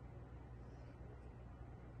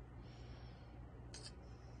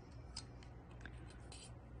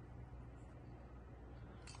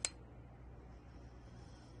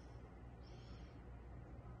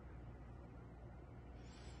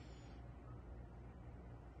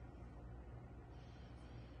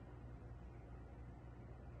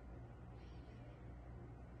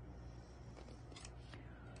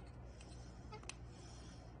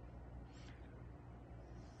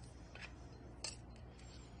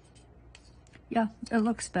 Yeah, it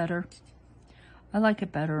looks better. I like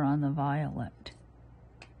it better on the violet.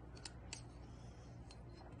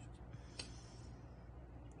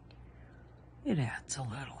 It adds a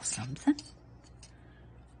little something.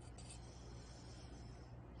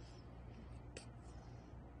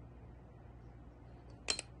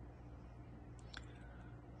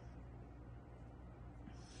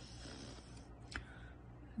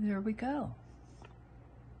 There we go.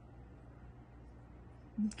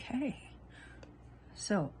 Okay.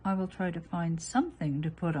 So I will try to find something to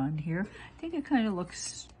put on here. I think it kind of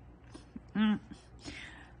looks,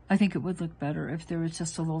 I think it would look better if there was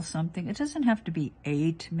just a little something. It doesn't have to be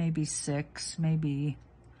 8, maybe 6, maybe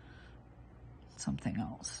something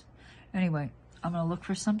else. Anyway, I'm gonna look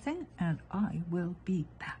for something and I will be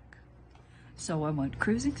back. So I went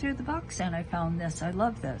cruising through the box and I found this. I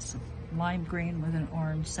love this. Lime green with an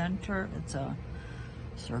orange center. It's a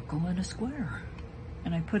circle and a square.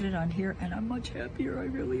 And I put it on here and I'm much happier. I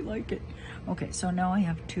really like it. Okay, so now I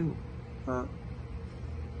have 2.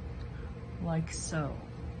 Like so.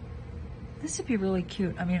 This would be really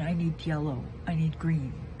cute. I mean, I need yellow, I need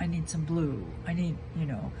green, I need some blue, I need, you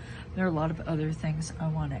know, there are a lot of other things I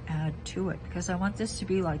want to add to it because I want this to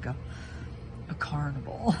be like a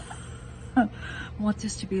carnival. I want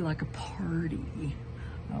this to be like a party,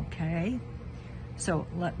 okay? So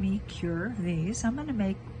let me cure these. I'm gonna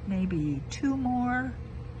make maybe 2 more.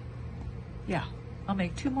 Yeah, I'll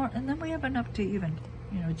make 2 more and then we have enough to even,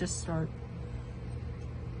 you know, just start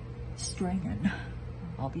stringing.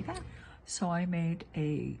 I'll be back. So I made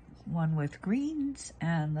a one with greens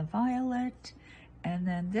and the violet, and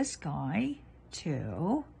then this guy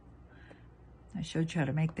too. I showed you how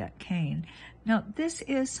to make that cane. Now, this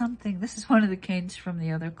is one of the canes from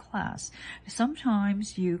the other class.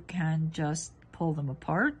 Sometimes you can just pull them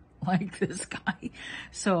apart like this guy.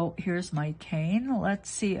 So here's my cane. Let's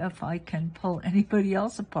see if I can pull anybody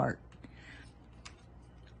else apart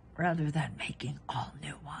rather than making all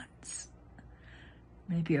new ones.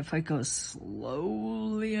 Maybe if I go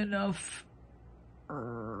slowly enough.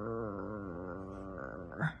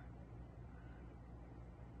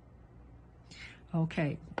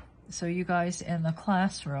 Okay, so you guys in the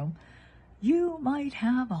classroom, you might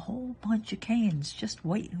have a whole bunch of canes just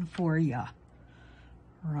waiting for you,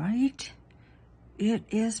 right? It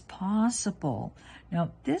is possible.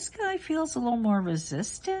 Now, this guy feels a little more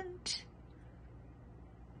resistant,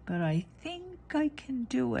 but I think I can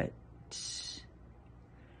do it.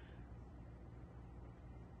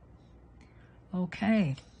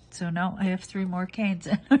 Okay, so now I have 3 more canes,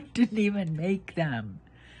 and I didn't even make them.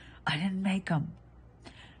 I didn't make them.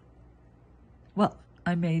 Well,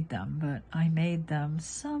 I made them, but I made them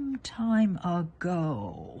some time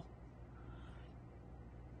ago.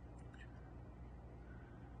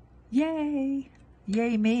 Yay!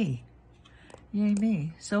 Yay me! Yay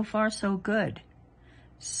me! So far, so good.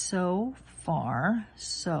 So far,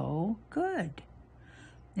 so good.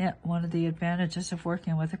 Yeah, one of the advantages of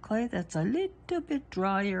working with a clay that's a little bit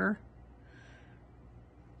drier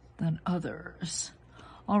than others.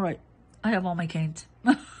 All right, I have all my canes.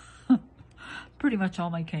 Pretty much all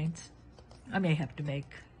my canes. I may have to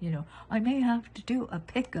make, I may have to do a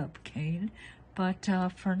pickup cane, but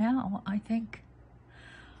for now, I think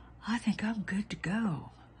I'm good to go.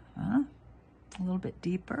 Huh? A little bit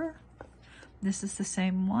deeper. This is the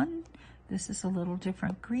same one. This is a little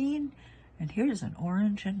different green, and here's an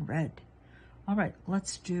orange and red. All right,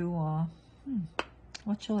 let's do,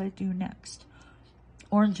 what shall I do next?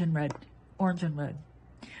 Orange and red, orange and red.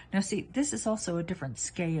 Now see, this is also a different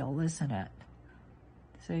scale, isn't it?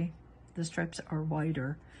 See, the stripes are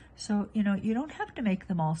wider. So, you don't have to make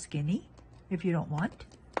them all skinny if you don't want.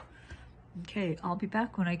 Okay, I'll be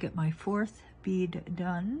back when I get my 4th bead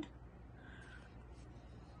done.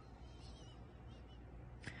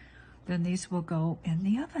 Then these will go in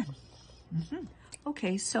the oven.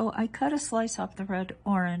 Okay, so I cut a slice off the red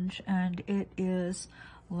orange, and it is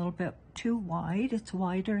a little bit too wide. It's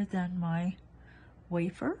wider than my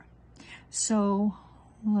wafer. So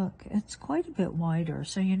look, it's quite a bit wider.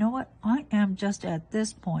 So you know what? I am just at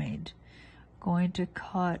this point going to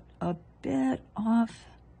cut a bit off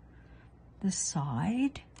the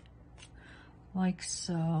side, like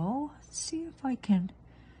so. Let's see if I can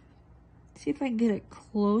get it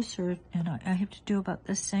closer, and I have to do about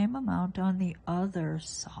the same amount on the other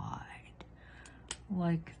side,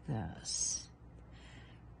 like this.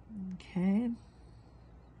 Okay.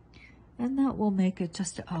 And that will make it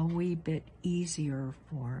just a wee bit easier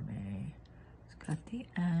for me. Let's cut the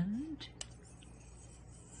end.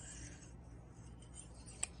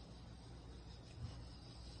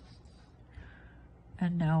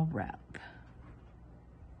 And now wrap.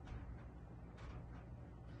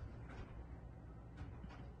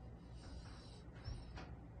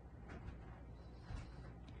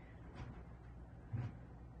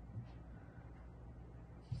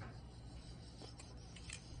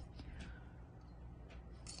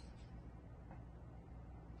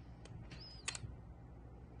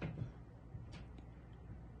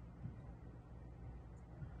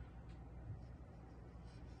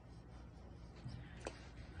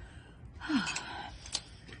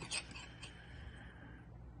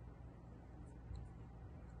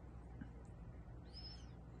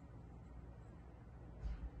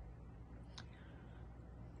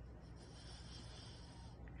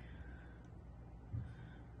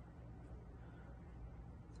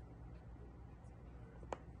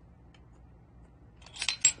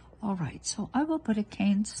 All right, so I will put a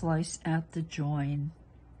cane slice at the join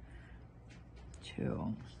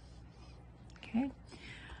too. Okay,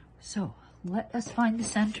 so let us find the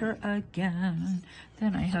center again.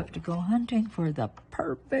 Then I have to go hunting for the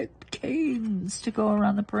perfect canes to go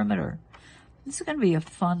around the perimeter. This is going to be a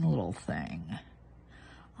fun little thing.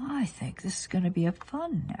 I think this is going to be a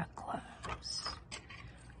fun necklace.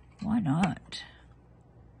 Why not?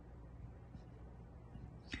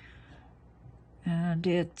 And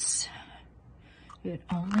it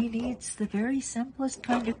only needs the very simplest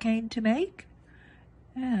kind of cane to make.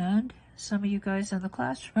 And some of you guys in the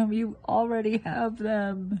classroom, you already have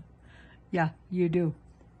them. Yeah, you do.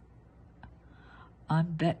 I'm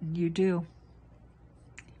betting you do.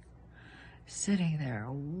 Sitting there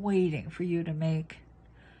waiting for you to make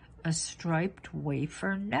a striped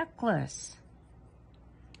wafer necklace.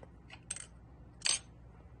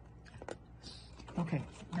 Okay,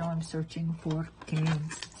 now I'm searching for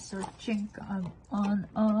canes. I'm on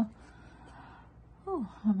a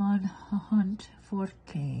hunt for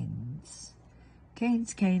canes.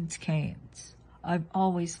 Canes. I've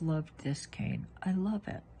always loved this cane. I love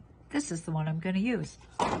it. This is the one I'm going to use.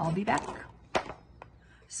 I'll be back.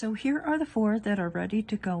 So here are the 4 that are ready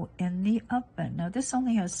to go in the oven. Now this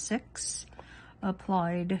only has 6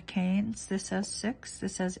 applied canes. This has 6,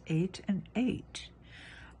 this has 8 and 8.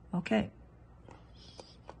 Okay.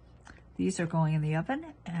 These are going in the oven,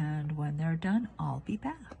 and when they're done, I'll be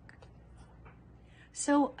back.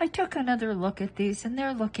 So I took another look at these, and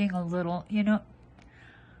they're looking a little,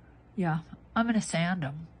 yeah, I'm going to sand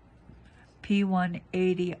them.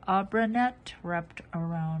 P180 Abra net wrapped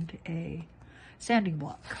around a sanding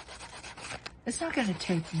block. It's not going to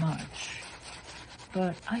take much,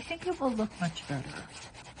 but I think it will look much better.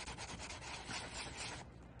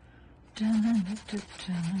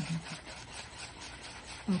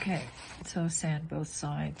 Okay, so sand both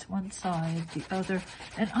sides, one side, the other,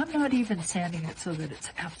 and I'm not even sanding it so that it's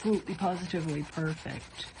absolutely positively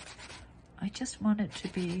perfect. I just want it to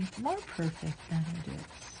be more perfect than it is.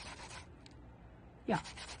 Yeah,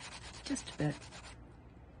 just a bit.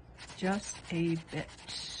 Just a bit.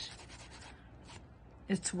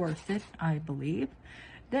 It's worth it, I believe.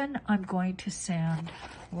 Then I'm going to sand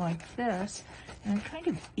like this and kind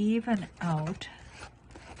of even out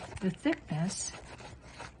the thickness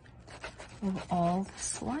of all the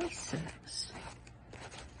slices.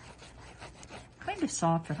 Kind of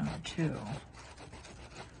soften them too.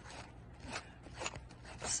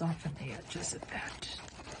 Soften the edges a bit.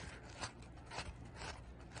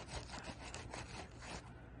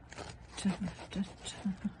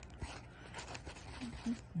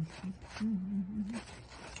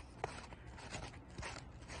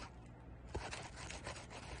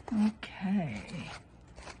 Okay.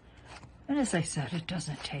 And as I said, it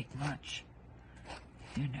doesn't take much,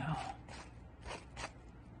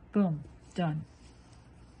 Boom, done.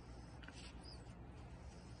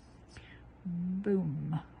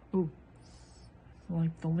 Boom. Ooh,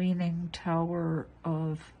 like the Leaning Tower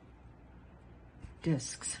of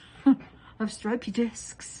discs, of stripy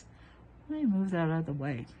discs. Let me move that out of the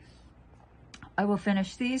way. I will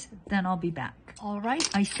finish these, then I'll be back. All right,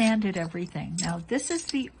 I sanded everything. Now this is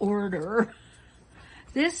the order.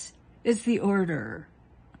 This is the order.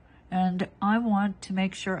 And I want to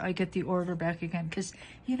make sure I get the order back again, because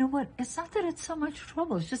you know what? It's not that it's so much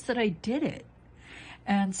trouble, it's just that I did it.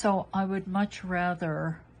 And so I would much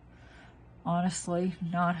rather, honestly,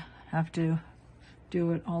 not have to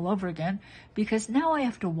do it all over again, because now I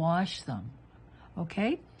have to wash them.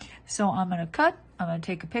 Okay? So I'm going to cut, I'm going to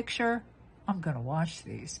take a picture, I'm going to wash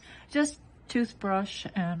these. Just toothbrush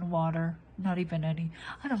and water, not even any.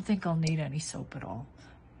 I don't think I'll need any soap at all.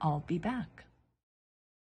 I'll be back.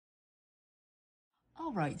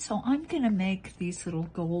 All right, so I'm going to make these little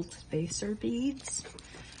gold spacer beads,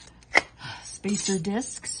 spacer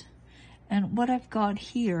discs. And what I've got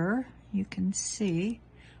here, you can see,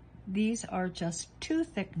 these are just 2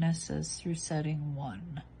 thicknesses through setting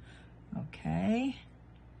 1. Okay.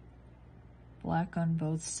 Black on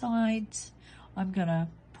both sides. I'm going to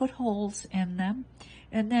put holes in them.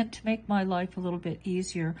 And then to make my life a little bit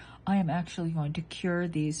easier, I am actually going to cure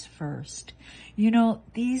these first.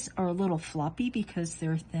 These are a little floppy because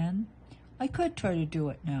they're thin. I could try to do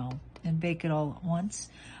it now and bake it all at once,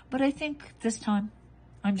 but I think this time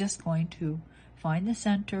I'm just going to find the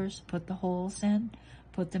centers, put the holes in,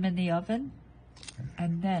 put them in the oven,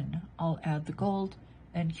 and then I'll add the gold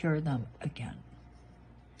and cure them again.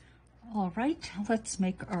 All right, let's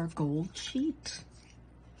make our gold sheet.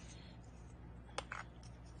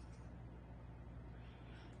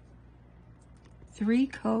 Three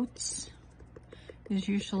coats is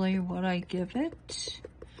usually what I give it.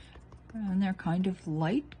 And they're kind of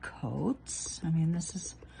light coats. I mean, this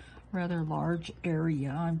is a rather large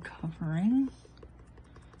area I'm covering.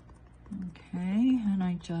 Okay, and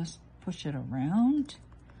I just push it around.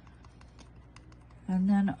 And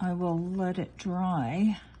then I will let it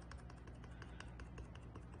dry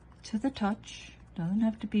to the touch. Doesn't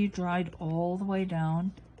have to be dried all the way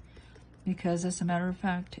down, because as a matter of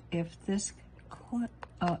fact, if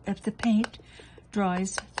the paint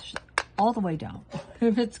dries all the way down,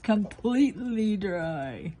 if it's completely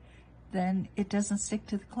dry, then it doesn't stick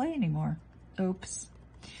to the clay anymore. Oops.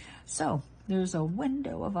 So there's a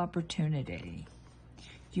window of opportunity.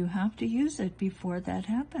 You have to use it before that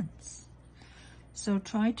happens. So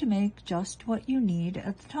try to make just what you need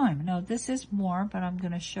at the time. Now this is more, but I'm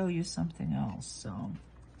going to show you something else. So,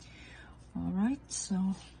 all right,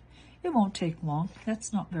 so it won't take long.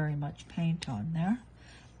 That's not very much paint on there.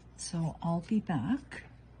 So I'll be back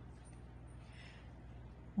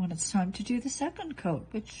when it's time to do the second coat,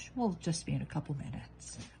 which will just be in a couple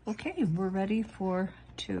minutes. Okay, we're ready for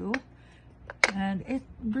 2, and it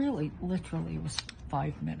really literally was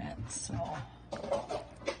 5 minutes, so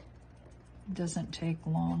it doesn't take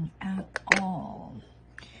long at all.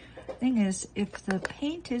 Thing is, if the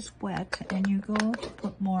paint is wet and you go to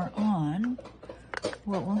put more on,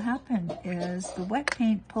 what will happen is the wet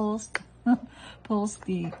paint pulls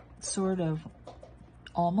the sort of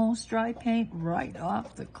almost dry paint right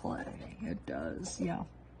off the clay. It does, yeah.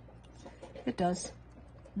 It does.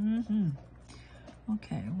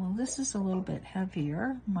 Okay, well, this is a little bit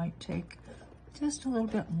heavier. Might take just a little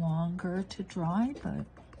bit longer to dry, but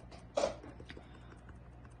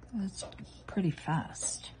it's pretty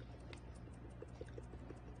fast.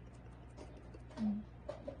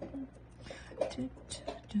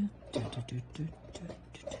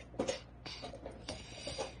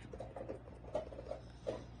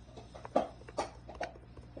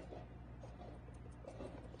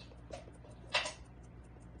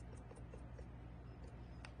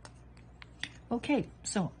 Okay,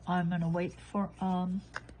 so I'm gonna wait for a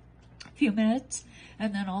few minutes,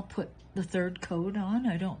 and then I'll put the third coat on.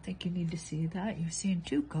 I don't think you need to see that. You've seen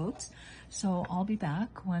 2 coats, so I'll be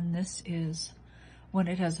back when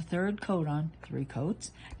it has a third coat on, 3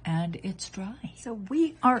 coats, and it's dry. So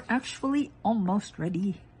we are actually almost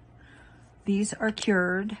ready. These are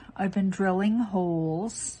cured. I've been drilling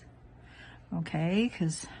holes, okay,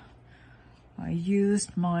 because I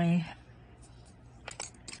used my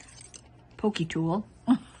pokey tool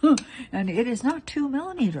and it is not 2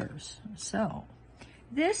 millimeters. So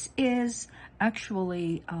this is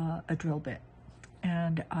actually a drill bit,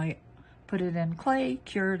 and I put it in clay,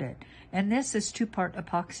 cured it, and this is 2-part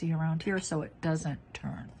epoxy around here so it doesn't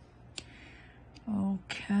turn.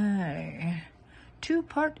 Okay,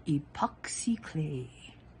 2-part epoxy clay.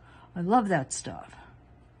 I love that stuff,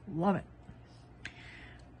 love it.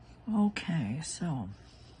 Okay, so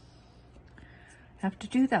have to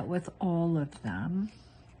do that with all of them,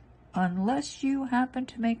 unless you happen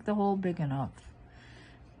to make the hole big enough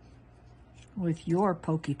with your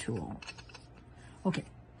pokey tool. Okay.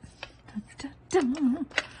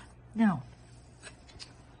 Now,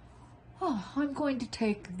 I'm going to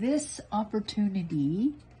take this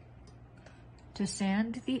opportunity to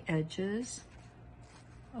sand the edges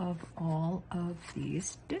of all of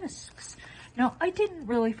these discs. Now, I didn't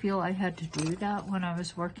really feel I had to do that when I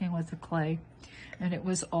was working with the clay, and it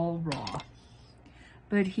was all raw.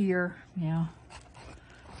 But here, yeah,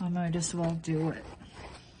 I might as well do it.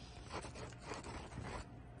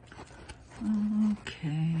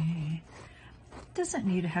 Okay. Doesn't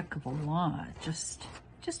need a heck of a lot, just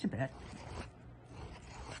a bit.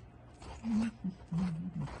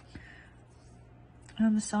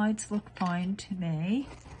 And the sides look fine to me.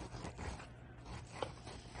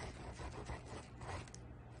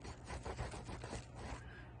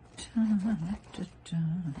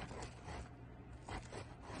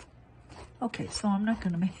 Okay, so I'm not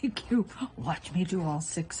going to make you watch me do all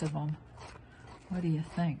 6 of them. What do you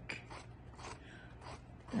think?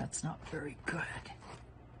 That's not very good.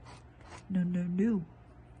 No, no, no.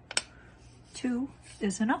 2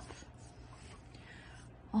 is enough.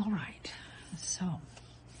 All right, so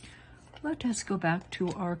let us go back to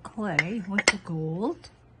our clay with the gold.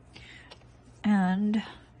 And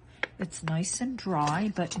it's nice and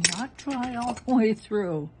dry, but not dry all the way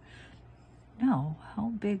through. No, how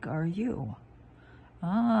big are you?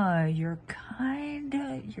 Ah, you're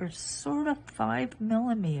sort of 5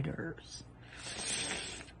 millimeters.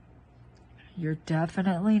 You're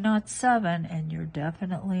definitely not 7, and you're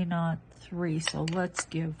definitely not 3, so let's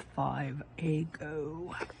give 5 a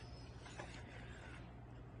go.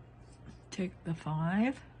 Take the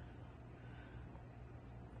 5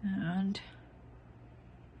 and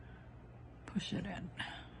push it in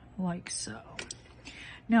like so.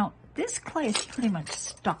 Now, this clay is pretty much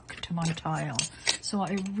stuck to my tile, so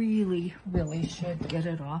I really, really should get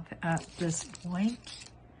it off at this point.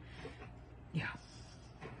 Yeah.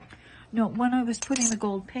 No, when I was putting the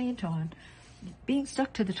gold paint on, being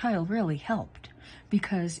stuck to the tile really helped,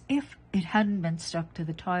 because if it hadn't been stuck to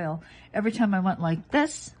the tile, every time I went like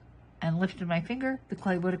this and lifted my finger, the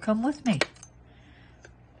clay would have come with me.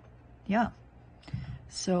 Yeah.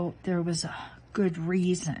 So there was a good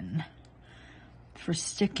reason for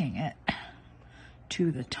sticking it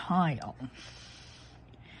to the tile.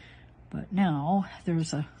 But now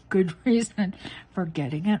there's a good reason for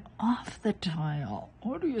getting it off the tile.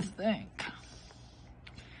 What do you think?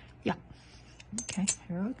 Yeah. Okay,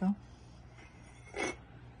 here we go.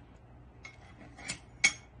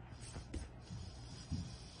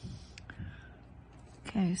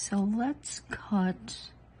 Okay, so let's cut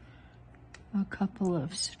a couple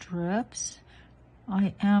of strips.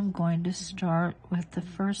 I am going to start with the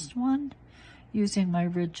first one using my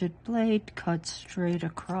rigid blade, cut straight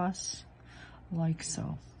across like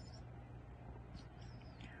so.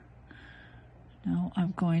 Now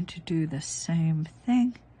I'm going to do the same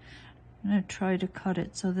thing. I'm going to try to cut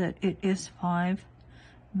it so that it is 5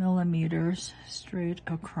 millimeters straight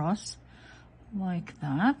across like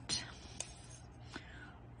that.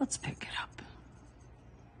 Let's pick it up.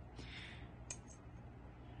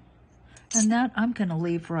 And that I'm going to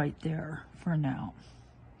leave right there for now.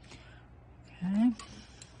 Okay.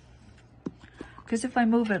 Because if I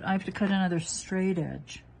move it, I have to cut another straight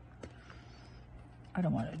edge. I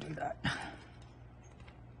don't want to do that.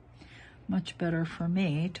 Much better for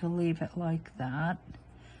me to leave it like that.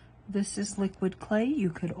 This is liquid clay. You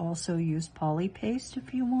could also use poly paste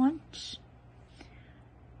if you want.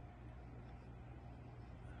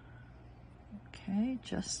 Okay,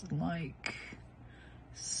 just like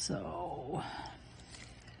so.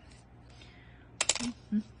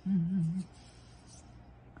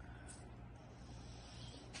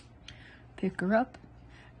 Pick her up.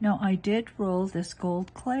 Now I did roll this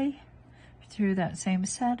gold clay through that same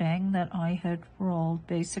setting that I had rolled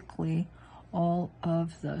basically all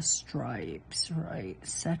of the stripes, right?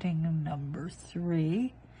 Setting number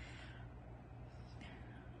 3.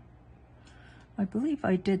 I believe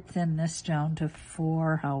I did thin this down to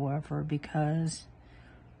 4, however, because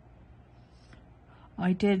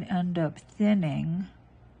I did end up thinning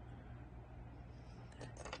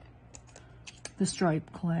the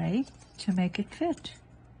stripe clay to make it fit.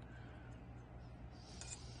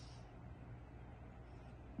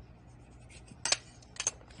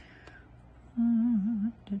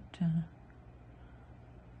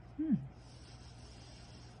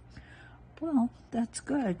 Well, that's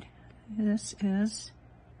good. This is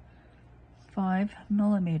 5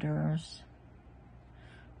 millimeters.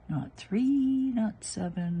 Not 3, not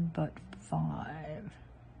 7, but 5.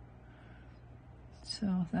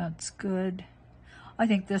 So that's good. I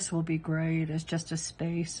think this will be great as just a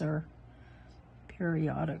spacer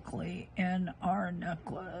periodically in our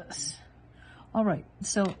necklace. All right,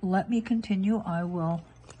 so let me continue. I will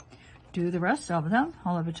do the rest of them.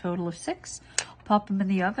 I'll have a total of 6. Pop them in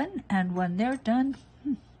the oven, and when they're done,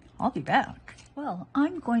 I'll be back. Well,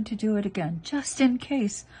 I'm going to do it again, just in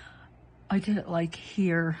case I did it like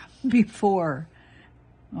here before.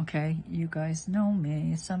 Okay, you guys know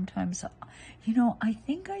me. Sometimes, you know, I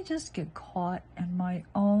think I just get caught in my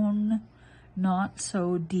own not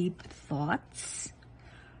so deep thoughts.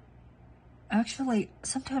 Actually,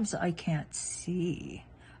 sometimes I can't see.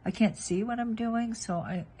 I can't see what I'm doing, so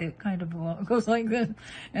it kind of goes like this.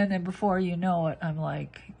 And then before you know it, I'm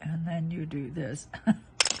like, and then you do this.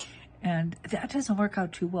 And that doesn't work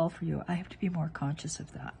out too well for you. I have to be more conscious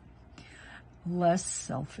of that. Less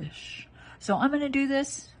selfish. So I'm going to do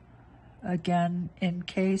this again in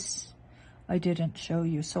case I didn't show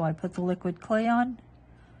you. So I put the liquid clay on,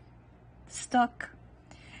 stuck.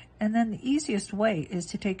 And then the easiest way is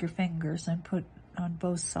to take your fingers and put on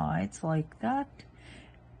both sides like that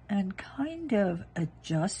and kind of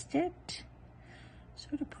adjust it.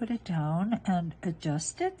 Sort of put it down and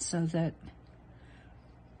adjust it so that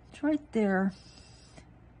it's right there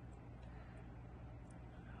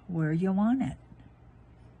where you want it.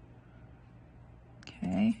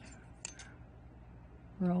 Okay.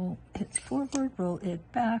 Roll it forward, roll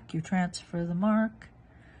it back, you transfer the mark,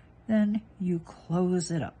 then you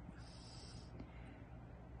close it up.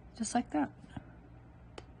 Just like that.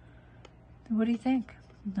 What do you think?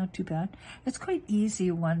 Not too bad. It's quite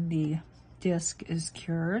easy when the disc is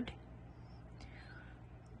cured.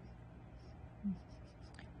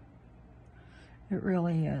 It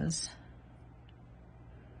really is.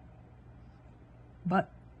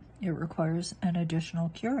 But it requires an additional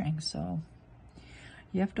curing, so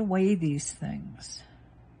you have to weigh these things.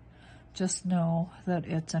 Just know that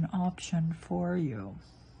it's an option for you.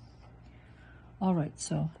 All right,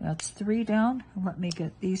 so that's 3 down. Let me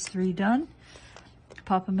get these 3 done.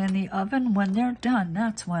 Pop them in the oven. When they're done,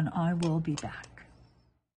 that's when I will be back.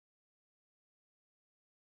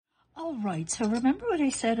 All right, so remember what I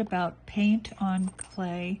said about paint on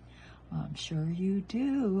clay? I'm sure you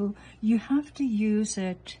do. You have to use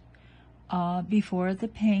it before the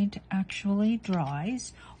paint actually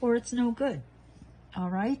dries, or it's no good. All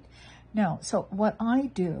right? Now, so what I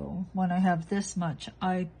do when I have this much,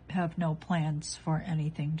 I have no plans for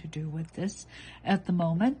anything to do with this at the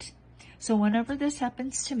moment. So whenever this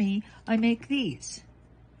happens to me, I make these.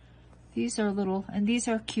 These are little, and these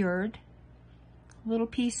are cured little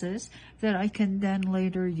pieces that I can then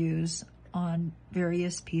later use on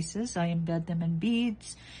various pieces. I embed them in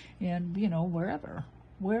beads and, you know, wherever,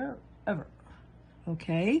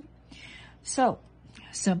 okay? So,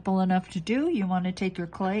 simple enough to do. You want to take your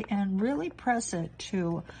clay and really press it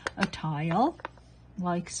to a tile,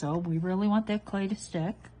 like so. We really want that clay to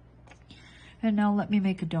stick. And now let me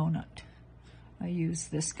make a donut. I use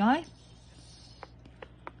this guy.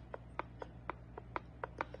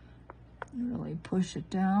 Really push it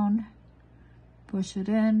down, push it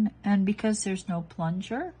in, and because there's no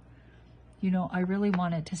plunger, you know, I really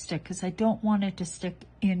want it to stick because I don't want it to stick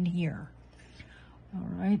in here. All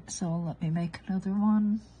right, so let me make another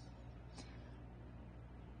one.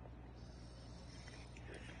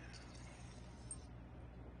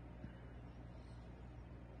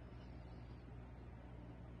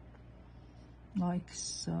 Like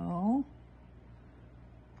so.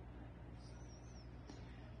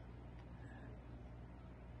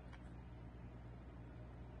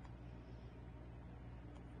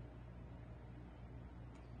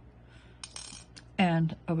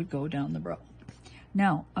 And I would go down the row.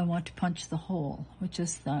 Now I want to punch the hole, which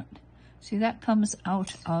is that. See, that comes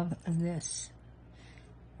out of this,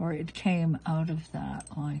 or it came out of that,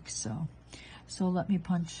 like so. So let me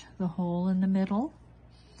punch the hole in the middle.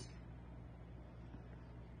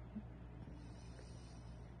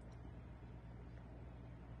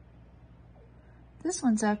 This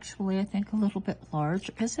one's actually, I think, a little bit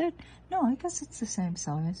large. Is it? No, I guess it's the same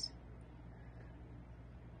size.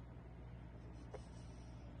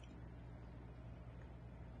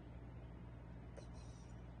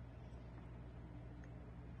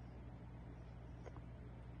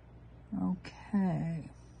 Okay.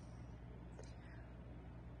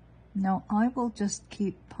 Now I will just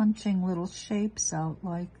keep punching little shapes out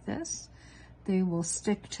like this. They will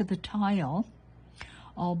stick to the tile.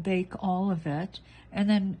 I'll bake all of it, and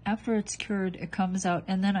then after it's cured, it comes out,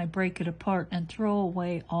 and then I break it apart and throw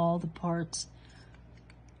away all the parts,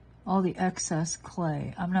 all the excess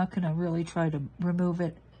clay. I'm not going to really try to remove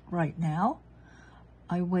it right now.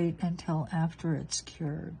 I wait until after it's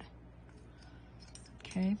cured.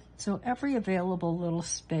 Okay, so every available little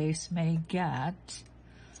space may get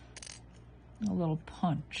a little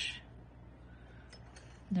punch.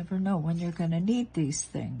 Never know when you're going to need these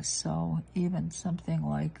things, so even something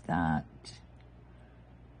like that.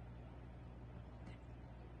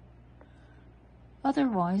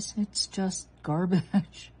 Otherwise, it's just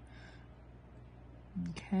garbage.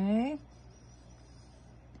 Okay.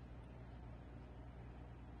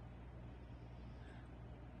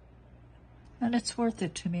 And it's worth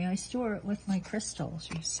it to me. I store it with my crystals,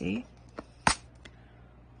 you see.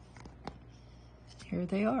 Here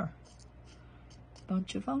they are. A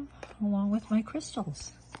bunch of them, along with my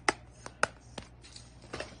crystals.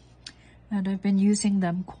 And I've been using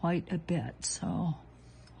them quite a bit, so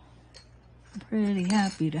I'm pretty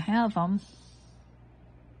happy to have them.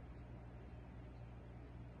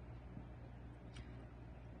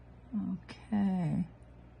 Okay.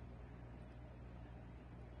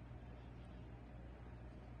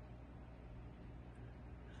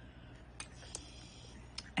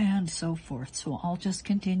 And so forth. So I'll just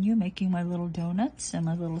continue making my little donuts and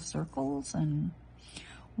my little circles and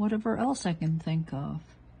whatever else I can think of.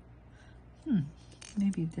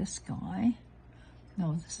 Maybe this guy.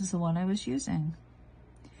 No, this is the one I was using.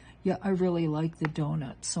 Yeah, I really like the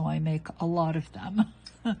donuts, so I make a lot of them.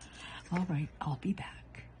 All right, I'll be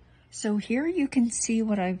back. So here you can see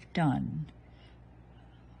what I've done.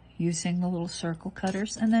 Using the little circle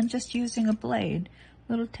cutters and then just using a blade.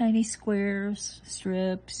 Little tiny squares,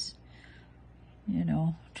 strips, you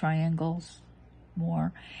know, triangles,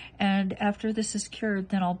 more. And after this is cured,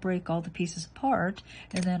 then I'll break all the pieces apart,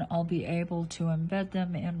 and then I'll be able to embed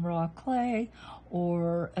them in raw clay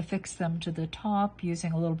or affix them to the top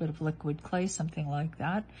using a little bit of liquid clay, something like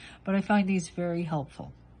that. But I find these very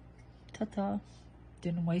helpful. Ta-ta.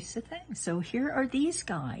 Didn't waste a thing. So here are these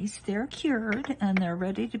guys. They're cured and they're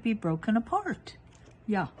ready to be broken apart.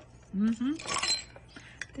 Yeah.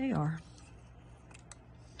 They are.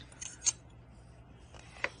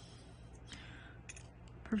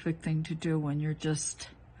 Perfect thing to do when you're just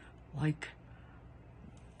like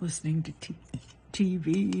listening to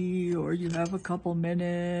TV or you have a couple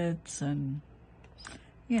minutes and,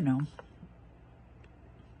 you know.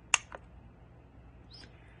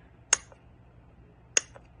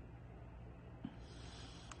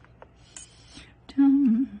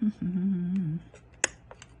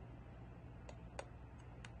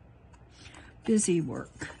 Busy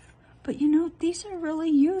work. But you know, these are really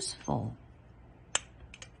useful.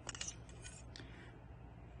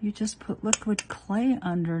 You just put liquid clay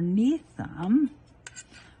underneath them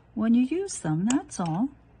when you use them, that's all.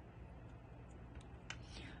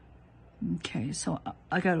 Okay, so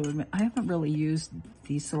I gotta admit, I haven't really used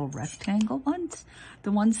these little rectangle ones.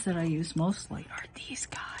 The ones that I use mostly are these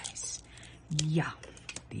guys. Yeah,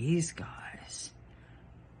 these guys.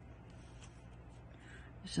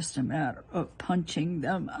 It's just a matter of punching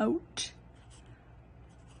them out.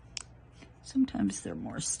 Sometimes they're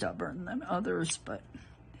more stubborn than others, but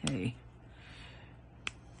hey.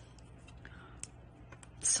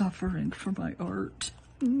 Suffering for my art.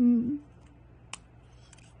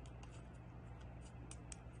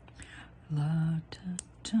 La da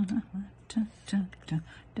da da da da da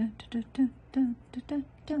da da da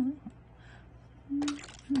da.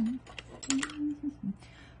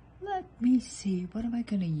 Let me see, what am I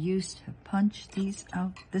going to use to punch these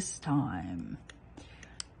out this time?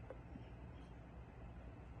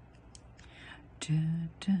 Da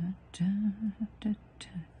da da da da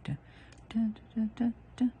da da da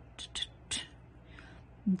da.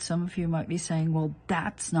 And some of you might be saying, well,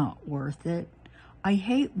 that's not worth it. I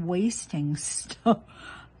hate wasting stuff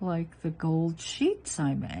like the gold sheets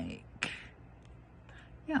I make.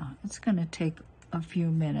 Yeah, it's going to take a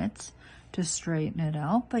few minutes to straighten it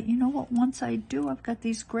out. But you know what? Once I do, I've got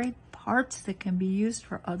these great parts that can be used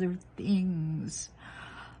for other things.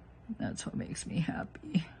 That's what makes me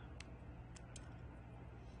happy.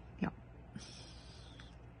 Yeah.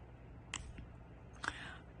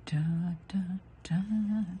 Da, da, da,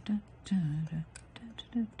 da, da,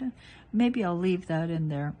 da. Maybe I'll leave that in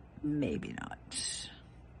there, maybe not.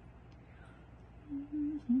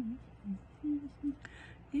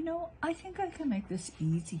 You know, I think I can make this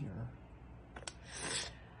easier.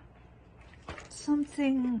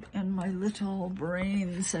 Something in my little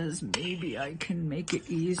brain says maybe I can make it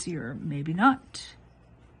easier, maybe not.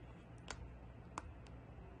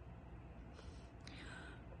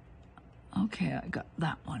 Okay, I got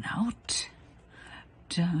that one out.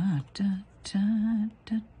 Da, da, da,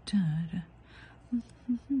 da, da, da.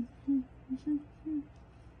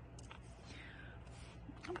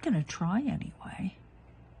 I'm gonna try anyway.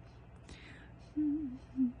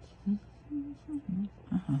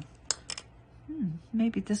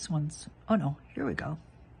 Maybe this one's, oh no, here we go.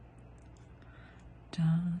 Da,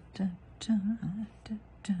 da, da, da,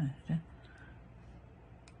 da, da.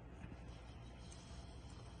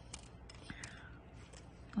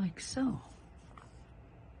 Like so.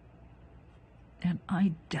 And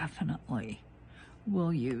I definitely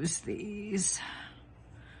will use these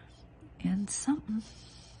in something.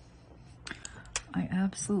 I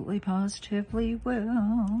absolutely positively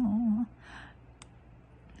will.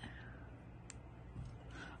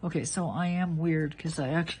 Okay, so I am weird because I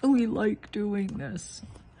actually like doing this.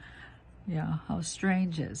 Yeah, how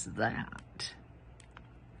strange is that?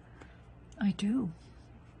 I do.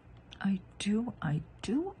 I do, I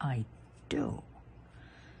do, I do.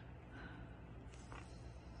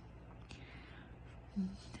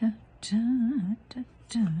 Da, da, da,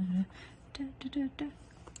 da, da, da, da.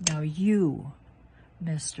 Now you,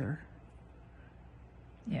 mister.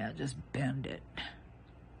 Yeah, just bend it.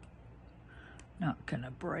 Not gonna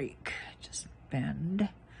break. Just bend.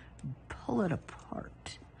 Pull it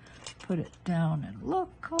apart. Put it down and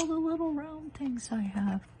look, all the little round things I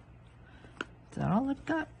have. Is that all I've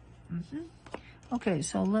got? Okay,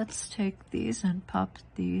 so let's take these and pop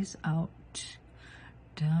these out.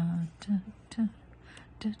 Da, da, da,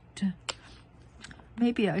 da, da.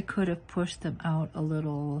 Maybe I could have pushed them out a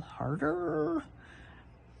little harder.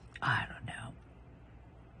 I don't know.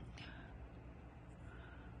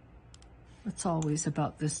 It's always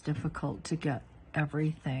about this difficult to get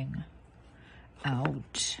everything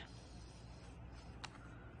out.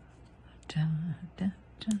 Da, da,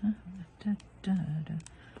 da, da, da, da.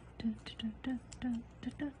 Da, da, da, da, da,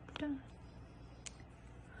 da, da.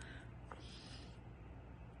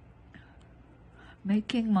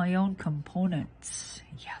 Making my own components,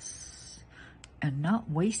 yes, and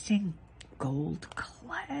not wasting gold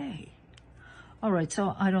clay. All right,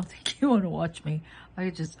 so I don't think you want to watch me.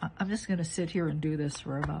 I'm just going to sit here and do this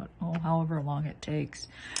for about, however long it takes.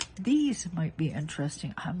 These might be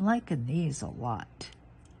interesting. I'm liking these a lot.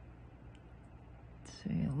 Let's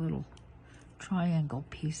see, a little triangle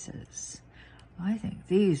pieces. I think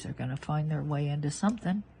these are going to find their way into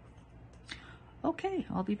something. Okay,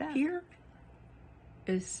 I'll be back. Here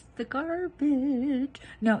is the garbage.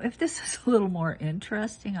 Now, if this is a little more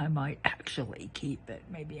interesting, I might actually keep it.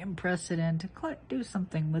 Maybe impress it into, do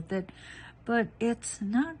something with it. But it's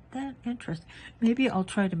not that interesting. Maybe I'll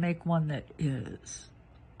try to make one that is.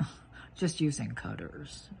 Just using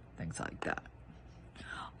cutters, things like that.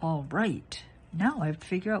 All right. Now I have to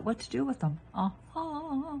figure out what to do with them.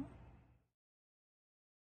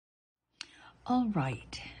 All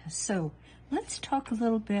right, so let's talk a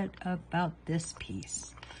little bit about this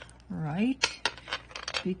piece, right?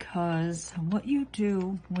 Because what you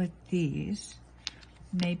do with these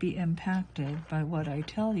may be impacted by what I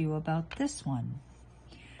tell you about this one.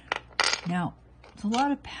 Now, there's a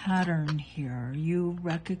lot of pattern here. You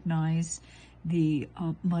recognize the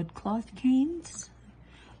mud cloth canes,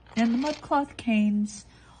 and the mud cloth canes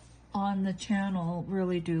on the channel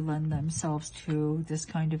really do lend themselves to this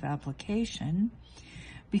kind of application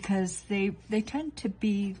because they tend to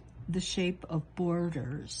be the shape of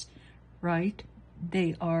borders, right?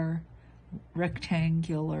 They are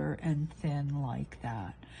rectangular and thin like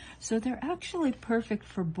that. So they're actually perfect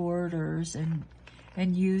for borders and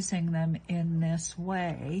using them in this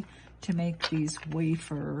way to make these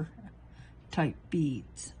wafer type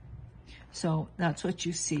beads. So that's what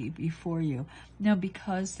you see before you. Now,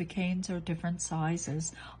 because the canes are different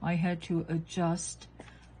sizes, I had to adjust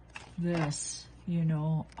this, you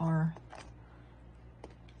know, our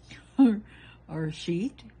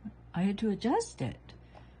sheet. I had to adjust it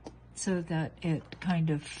so that it kind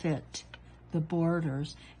of fit the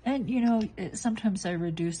borders. And, you know, sometimes I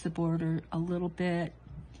reduce the border a little bit,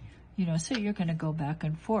 you know, so you're going to go back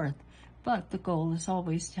and forth. But the goal is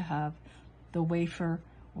always to have the wafer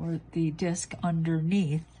or the disc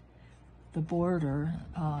underneath the border.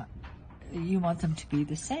 You want them to be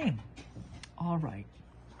the same. All right.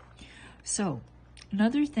 So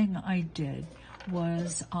another thing I did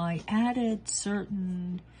was I added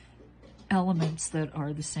certain elements that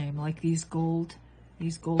are the same, like these gold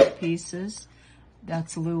pieces.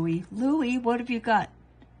 That's Louie. Louie, what have you got?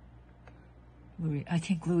 Louie, I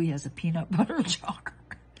think Louie has a peanut butter jogger.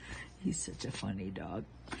 He's such a funny dog.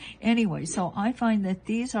 Anyway, so I find that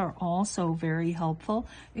these are also very helpful.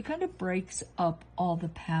 It kind of breaks up all the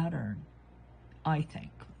pattern, I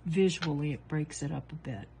think. Visually, it breaks it up a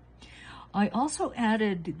bit. I also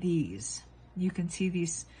added these. You can see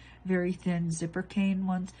these very thin zipper cane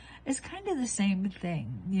ones. It's kind of the same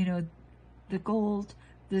thing. You know, the gold,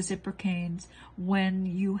 the zipper canes, when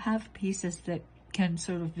you have pieces that can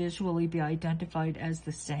sort of visually be identified as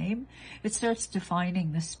the same, it starts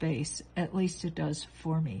defining the space. At least it does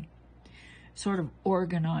for me. Sort of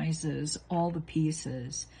organizes all the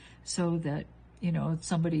pieces so that, you know,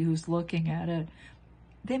 somebody who's looking at it,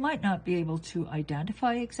 they might not be able to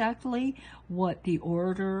identify exactly what the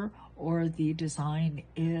order or the design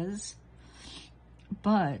is,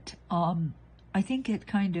 but I think it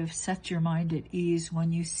kind of sets your mind at ease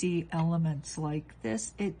when you see elements like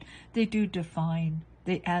this. They do define,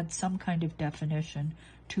 they add some kind of definition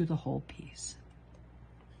to the whole piece.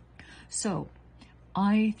 So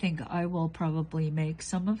I think I will probably make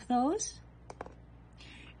some of those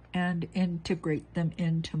and integrate them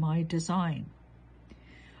into my design.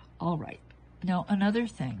 All right, now another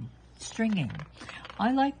thing, stringing.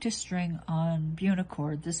 I like to string on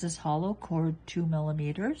Unicord. This is hollow cord, 2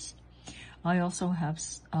 millimeters. I also have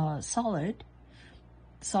solid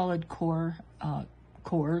core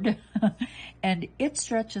cord, and it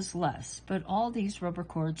stretches less, but all these rubber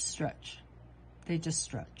cords stretch. They just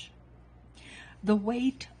stretch. The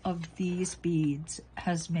weight of these beads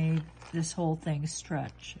has made this whole thing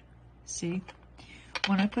stretch. See?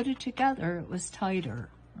 When I put it together, it was tighter,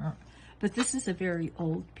 but this is a very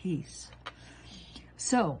old piece.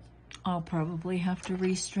 So I'll probably have to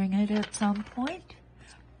restring it at some point.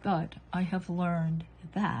 But I have learned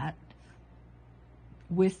that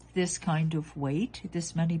with this kind of weight,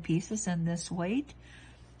 this many pieces and this weight,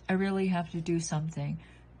 I really have to do something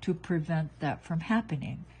to prevent that from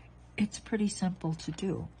happening. It's pretty simple to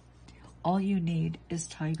do. All you need is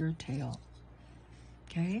tiger tail,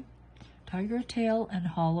 okay? Tiger tail and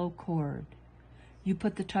hollow cord. You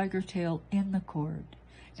put the tiger tail in the cord,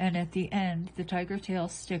 and at the end, the tiger tail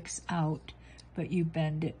sticks out, but you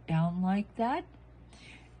bend it down like that,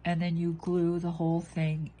 and then you glue the whole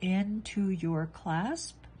thing into your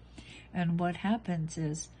clasp. And what happens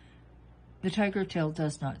is the tiger tail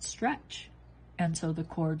does not stretch, and so the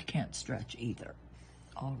cord can't stretch either.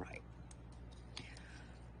 All right.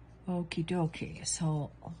 Okie dokie.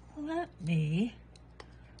 So let me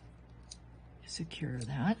secure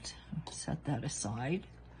that. Set that aside.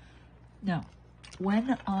 Now,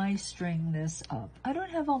 when I string this up, I don't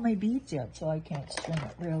have all my beads yet, so I can't string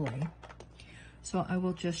it really. So I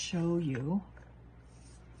will just show you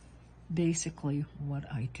basically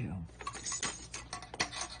what I do.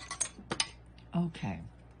 Okay.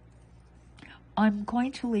 I'm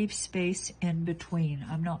going to leave space in between.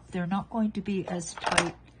 They're not going to be as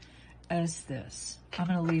tight as this. I'm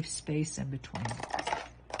going to leave space in between.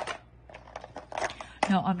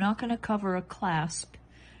 Now, I'm not going to cover a clasp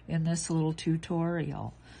in this little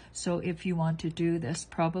tutorial So if you want to do this,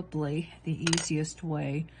 probably the easiest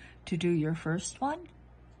way to do your first one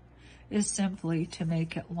is simply to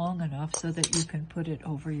make it long enough so that you can put it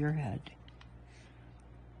over your head.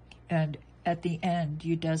 And at the end,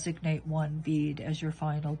 you designate one bead as your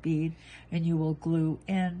final bead, and you will glue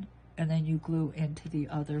in, and then you glue into the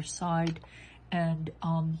other side. And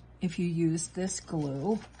if you use this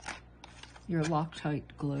glue, your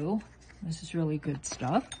Loctite glue, this is really good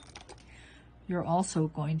stuff, you're also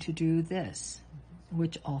going to do this,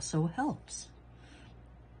 which also helps.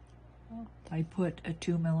 I put a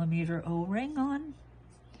 2mm O-ring on.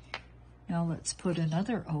 Now let's put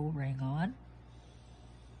another O-ring on.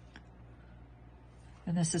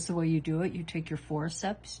 And this is the way you do it. You take your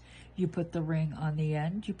forceps, you put the ring on the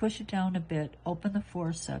end, you push it down a bit, open the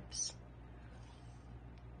forceps,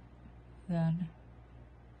 then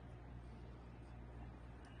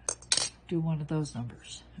do one of those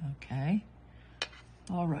numbers, okay?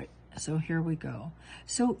 All right, so here we go.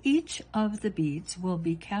 So each of the beads will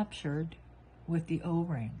be captured with the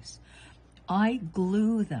O-rings. I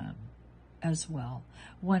glue them as well.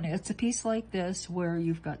 When it's a piece like this where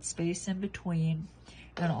you've got space in between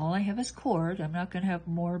and all I have is cord, I'm not going to have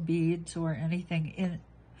more beads or anything in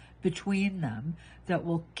between them that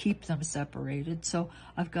will keep them separated. So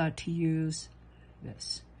I've got to use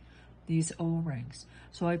these O-rings.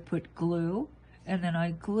 So I put glue, and then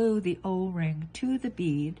I glue the O-ring to the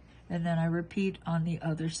bead, and then I repeat on the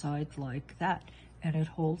other side like that, and it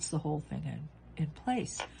holds the whole thing in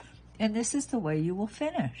place. And this is the way you will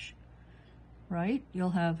finish, right?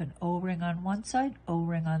 You'll have an O-ring on one side,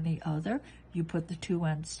 O-ring on the other. You put the two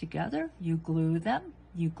ends together, you glue them,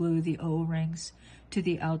 you glue the O-rings to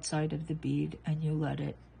the outside of the bead, and you let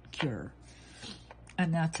it cure.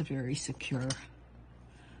 And that's a very secure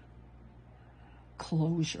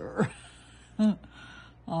closure.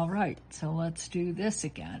 All right, so let's do this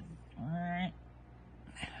again. All right.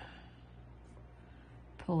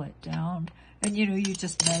 Pull it down. And you know, you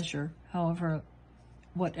just measure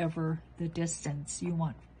whatever the distance you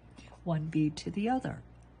want one bead to the other.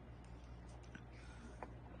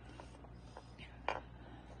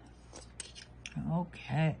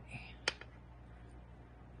 Okay.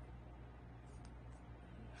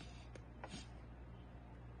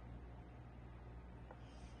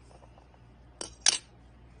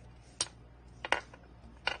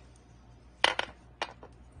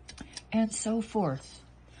 And so forth.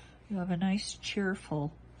 You have a nice,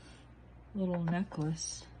 cheerful little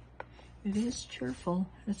necklace. It is cheerful.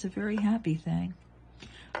 It's a very happy thing.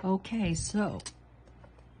 Okay, so.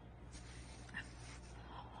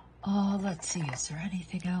 Let's see, is there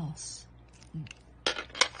anything else?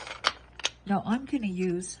 Now, I'm going to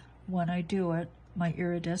use, when I do it, my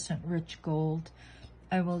iridescent rich gold.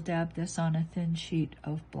 I will dab this on a thin sheet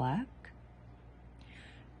of black.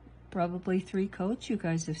 Probably 3 coats. You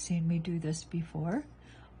guys have seen me do this before.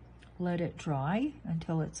 Let it dry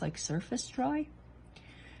until it's like surface dry.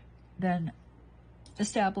 Then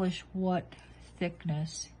establish what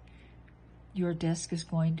thickness your disc is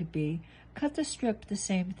going to be. Cut the strip the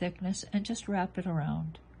same thickness and just wrap it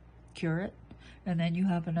around. Cure it. And then you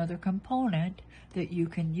have another component that you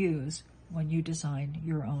can use when you design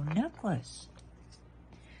your own necklace.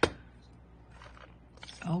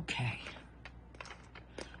 Okay.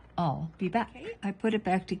 I'll be back. I put it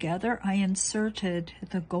back together. I inserted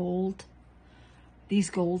the gold, these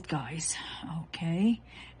gold guys, okay?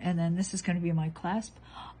 And then this is going to be my clasp.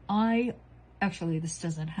 Actually, this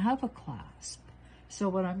doesn't have a clasp. So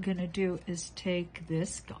what I'm going to do is take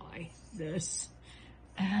this guy,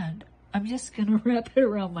 and I'm just going to wrap it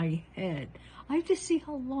around my head. I have to see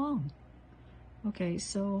how long. Okay,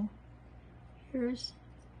 so this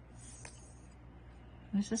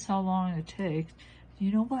is how long it takes.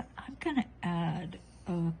 You know what? I'm going to add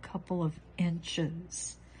a couple of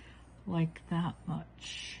inches, like that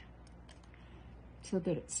much, so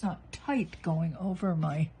that it's not tight going over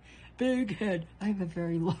my big head. I have a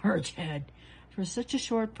very large head. For such a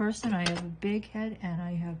short person, I have a big head and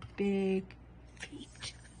I have big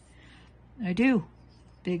feet. I do.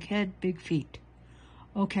 Big head, big feet.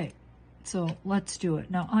 Okay, so let's do it.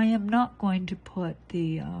 Now, I am not going to put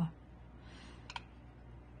the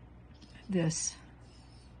this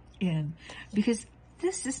in, because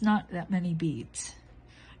this is not that many beads.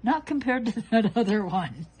 Not compared to that other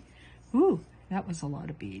one. Ooh, that was a lot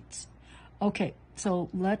of beads. Okay, so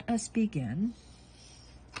let us begin.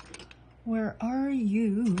 Where are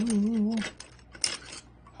you?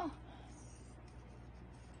 Huh.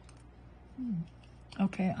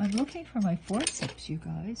 Okay, I'm looking for my forceps, you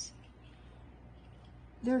guys.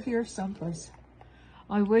 They're here someplace.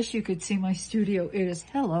 I wish you could see my studio. It is,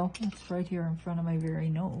 hello, it's right here in front of my very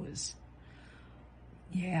nose.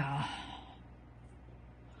 Yeah.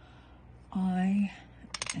 I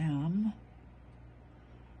am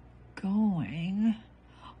going,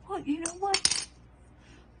 well, you know what?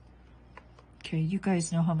 Okay, you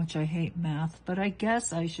guys know how much I hate math, but I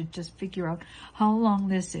guess I should just figure out how long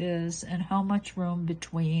this is and how much room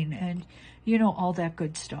between and, you know, all that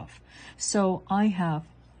good stuff. So I have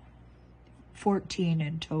 14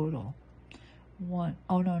 in total. Oh,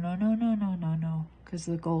 no, because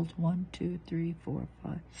the gold, 1, 2, 3, 4,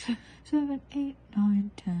 5, 6, 7, 8,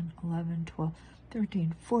 9, 10, 11, 12,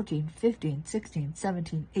 13, 14, 15, 16,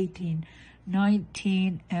 17, 18,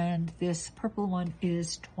 19, and this purple one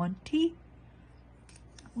is 20.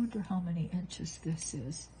 I wonder how many inches this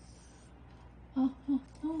is.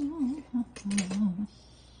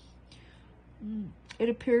 It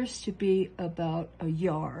appears to be about a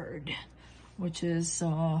yard, which is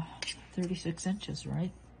 36 inches,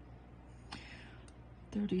 right?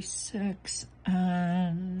 36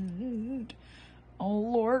 and, oh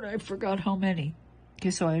Lord, I forgot how many.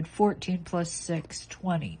 Okay, so I had 14 plus 6,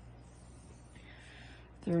 20.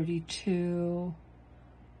 32.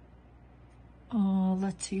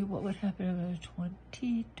 Let's see, what would happen if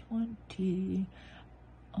 20, 20.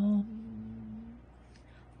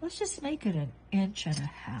 Let's just make it 1.5 inches.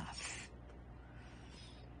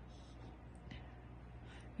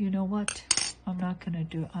 You know what? I'm not going to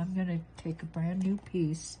do it. I'm going to take a brand new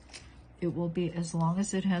piece. It will be as long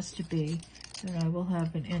as it has to be, and I will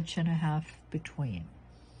have 1.5 inches between.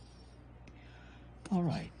 All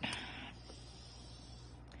right.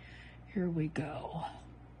 Here we go.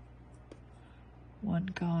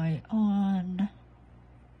 One guy on.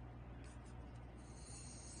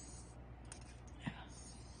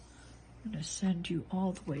 I'm going to send you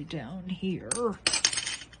all the way down here.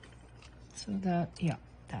 So that, yeah,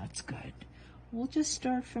 that's good. We'll just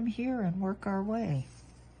start from here and work our way.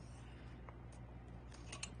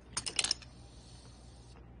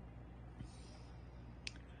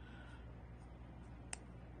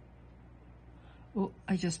 Oh,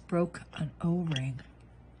 I just broke an O-ring.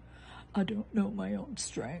 I don't know my own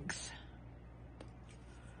strength.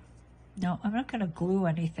 Now, I'm not going to glue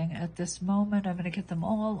anything at this moment. I'm going to get them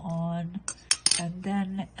all on, and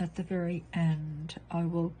then at the very end, I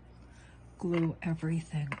will glue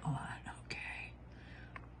everything on. Okay,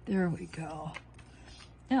 there we go.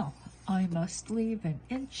 Now, I must leave 1.5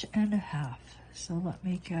 inches. So let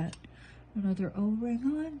me get another O-ring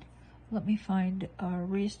on. Let me find a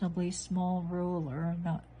reasonably small ruler,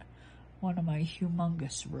 not one of my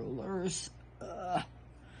humongous rulers.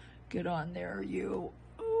 Get on there, you.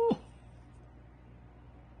 Ooh.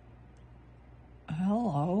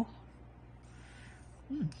 Hello.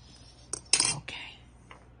 Okay.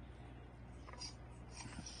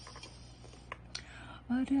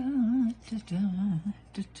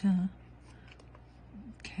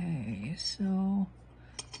 Okay, so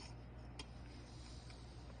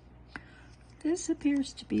this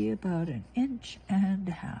appears to be about 1.5 inches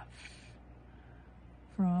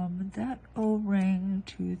from that O-ring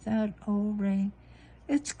to that O-ring.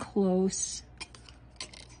 It's close.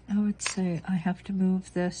 I would say I have to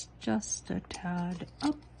move this just a tad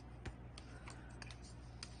up.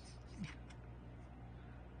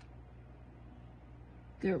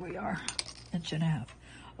 There we are, 1.5 inches.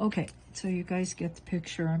 Okay, so you guys get the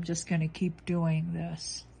picture. I'm just going to keep doing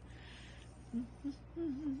this.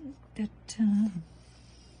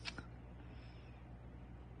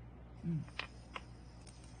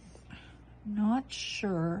 Not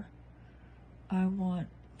sure I want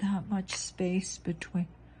that much space between.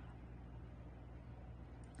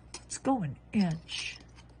 Let's go 1 inch.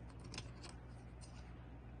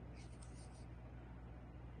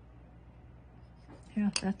 Yeah,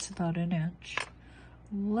 that's about 1 inch.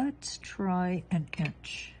 Let's try 1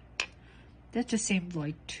 inch. That just seemed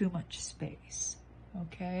like too much space,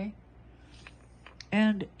 okay?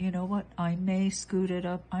 And you know what? I may scoot it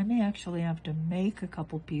up. I may actually have to make a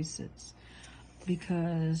couple pieces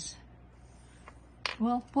because,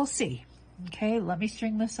 well, we'll see. Okay, let me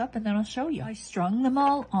string this up and then I'll show you. I strung them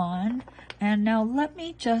all on, and now let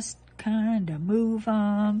me just kind of move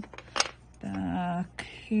them back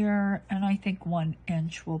here, and I think 1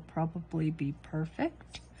 inch will probably be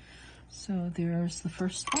perfect. So there's the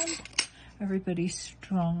first one. Everybody's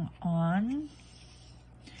strung on.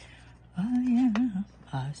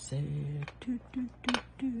 I said do do do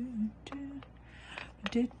do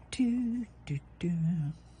do do do do.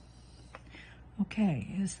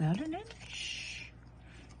 Okay, is that 1 inch?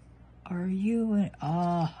 Are you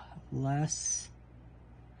less?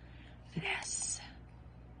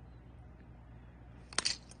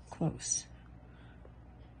 close.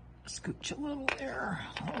 Scooch a little there.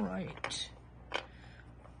 All right.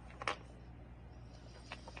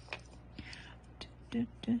 Da,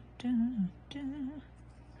 da, da, da,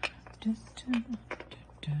 da, da,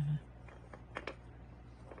 da.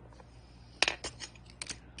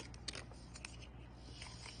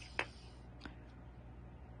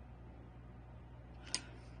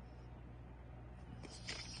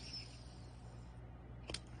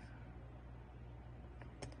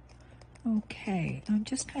 Okay, I'm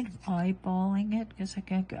just kind of eyeballing it because I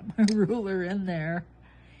can't get my ruler in there.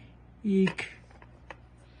 Eek.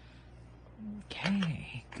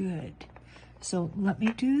 Okay, good. So let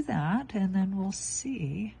me do that and then we'll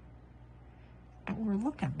see what we're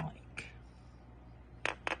looking like.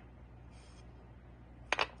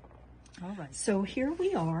 All right, so here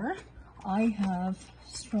we are. I have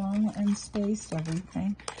strung and spaced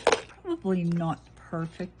everything. Probably not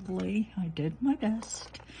perfectly. I did my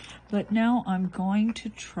best. But now I'm going to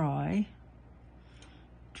try.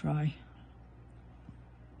 I'm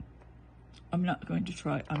not going to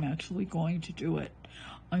try. I'm actually going to do it.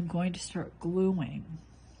 I'm going to start gluing.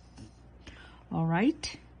 All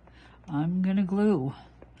right. I'm going to glue.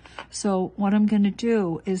 So what I'm going to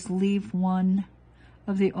do is leave one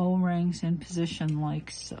of the O-rings in position like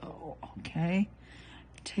so. Okay.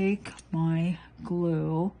 Take my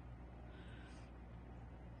glue.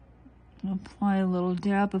 Apply a little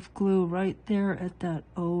dab of glue right there at that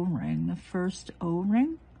O-ring, the first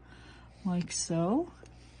O-ring, like so.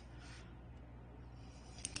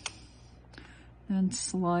 Then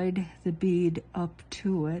slide the bead up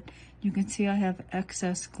to it. You can see I have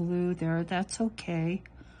excess glue there. That's okay.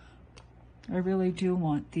 I really do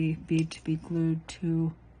want the bead to be glued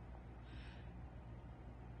to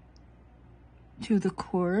the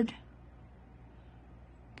cord.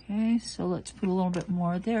 Okay, so let's put a little bit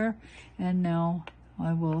more there. And now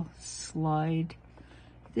I will slide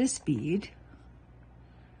this bead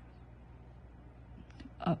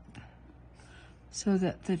up so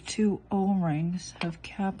that the two O-rings have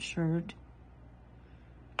captured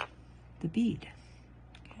the bead.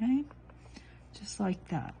 Okay, just like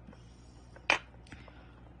that.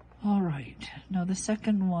 All right, now the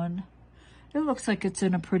second one, it looks like it's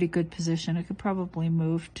in a pretty good position. It could probably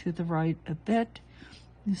move to the right a bit.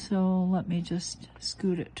 So let me just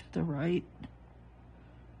scoot it to the right.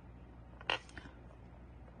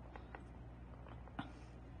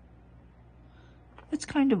 It's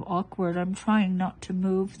kind of awkward. I'm trying not to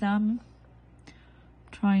move them. I'm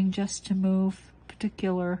trying just to move a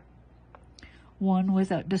particular one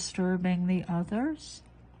without disturbing the others.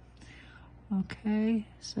 Okay,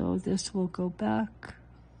 so this will go back.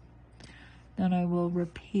 Then I will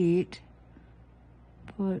repeat.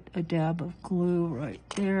 Put a dab of glue right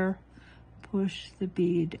there. Push the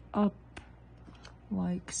bead up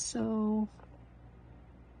like so.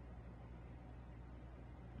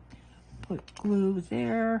 Put glue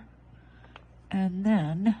there. And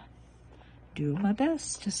then do my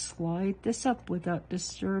best to slide this up without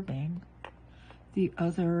disturbing the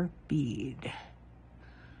other bead.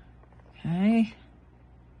 Okay.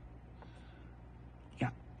 Yeah.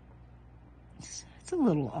 It's a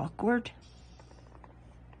little awkward.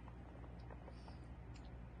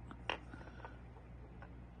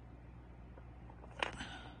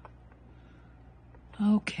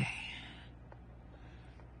 Okay,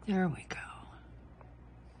 there we go.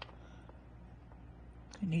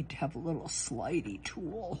 I need to have a little slidey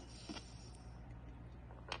tool.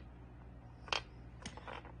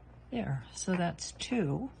 There, so that's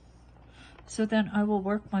two. So then I will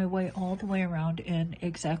work my way all the way around in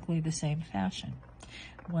exactly the same fashion.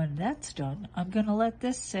 When that's done, I'm gonna let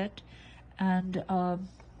this sit and,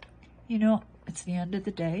 you know, it's the end of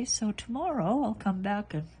the day, so tomorrow I'll come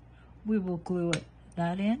back and we will glue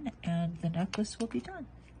that in and the necklace will be done.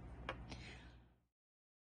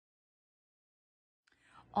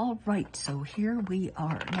 All right, so here we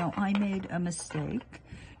are. Now I made a mistake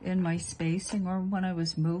in my spacing or when I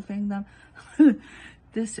was moving them.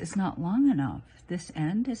 This is not long enough. This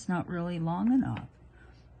end is not really long enough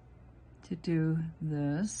to do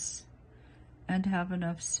this and have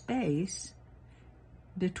enough space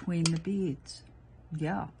between the beads.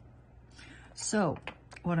 Yeah. So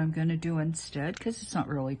what I'm going to do instead, because it's not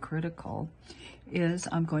really critical, is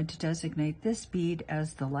I'm going to designate this bead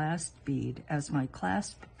as the last bead, as my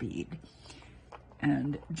clasp bead,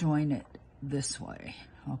 and join it this way,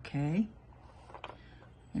 okay?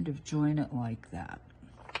 Kind of join it like that.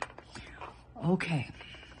 Okay,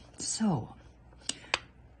 so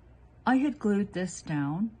I had glued this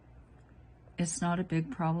down. It's not a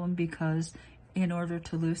big problem because in order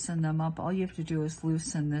to loosen them up, all you have to do is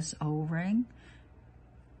loosen this O-ring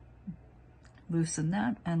loosen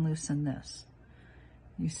that and loosen this.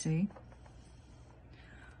 You see?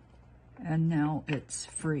 And now it's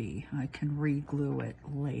free. I can re-glue it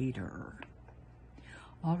later.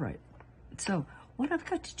 All right, so what I've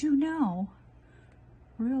got to do now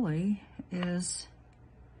really is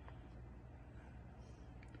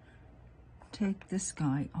take this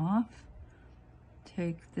guy off,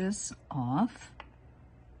 take this off,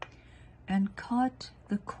 and cut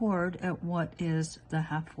the cord at what is the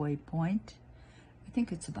halfway point. I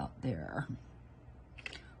think it's about there.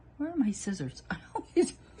 Where are my scissors? I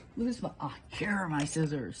always lose my, here are my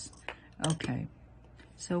scissors. Okay,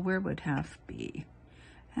 so where would half be?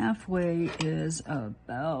 Halfway is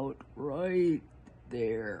about right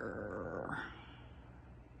there.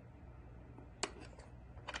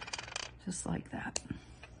 Just like that.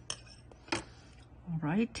 All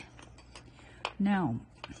right. Now,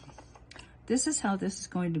 this is how this is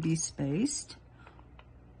going to be spaced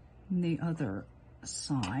on the other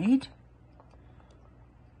side.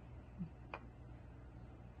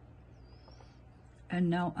 And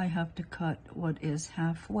now I have to cut what is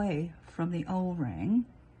halfway from the O-ring.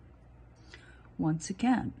 Once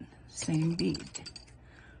again, same bead.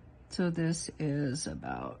 So this is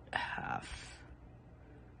about half.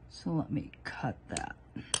 So let me cut that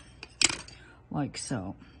like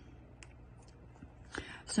so.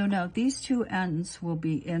 So now these two ends will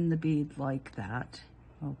be in the bead like that,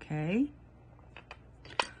 okay?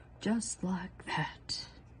 Just like that.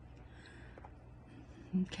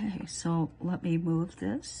 Okay, so let me move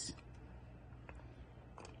this.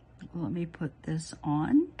 Let me put this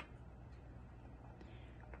on.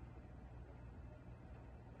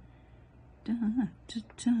 Da, da,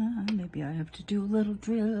 da. Maybe I have to do a little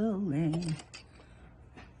drilling.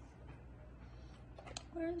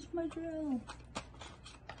 Where's my drill?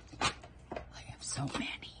 I have so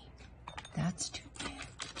many. That's too big.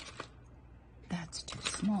 That's too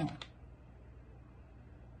small.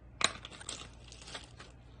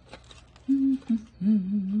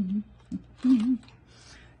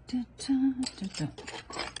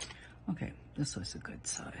 Okay, this was a good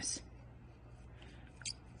size.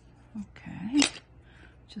 Okay,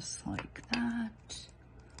 just like that.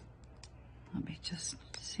 Let me just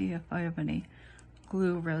see if I have any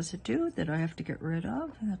glue residue that I have to get rid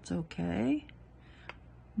of. That's okay.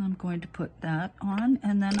 I'm going to put that on,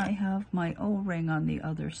 and then I have my O-ring on the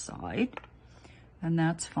other side, and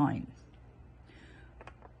that's fine.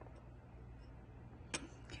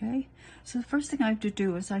 Okay, so the first thing I have to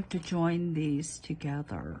do is I have to join these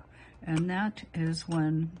together, and that is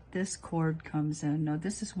when this cord comes in. Now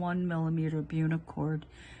this is 1 millimeter Buna cord,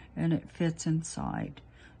 and it fits inside.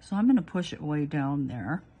 So I'm going to push it way down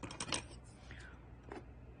there.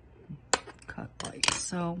 Cut like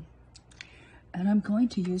so. And I'm going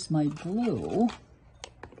to use my glue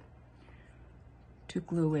to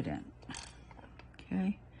glue it in.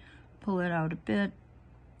 Okay, pull it out a bit,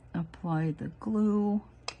 apply the glue,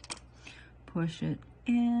 push it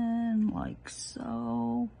in like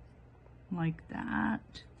so, like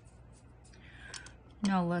that.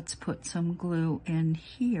 Now let's put some glue in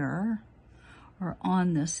here, or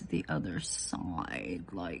on this, the other side,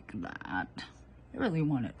 like that. I really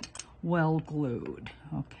want it well glued,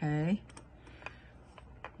 okay?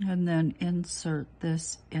 And then insert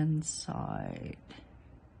this inside.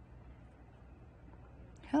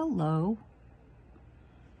 Hello.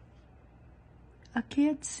 I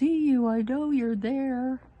can't see you. I know you're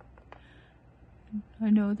there. I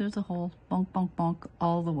know there's a hole. Bonk, bonk, bonk,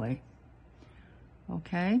 all the way.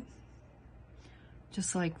 Okay?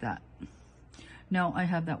 Just like that. Now I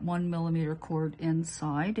have that 1 millimeter cord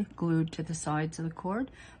inside, glued to the sides of the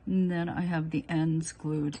cord, and then I have the ends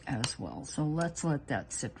glued as well. So let's let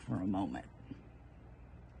that sit for a moment.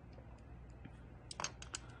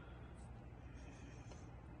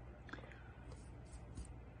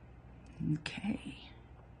 Okay.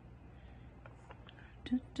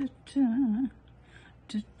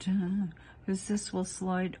 Because this will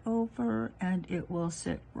slide over and it will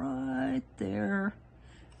sit right there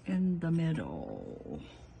in the middle,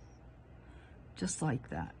 just like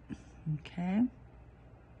that. Okay.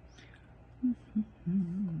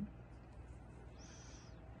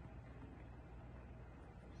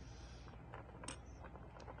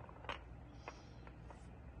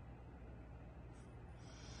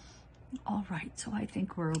 All right, so I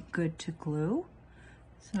think we're good to glue.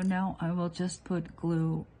 So now I will just put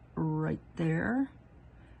glue right there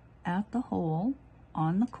at the hole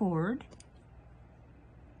on the cord.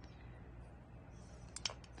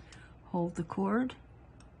 Hold the cord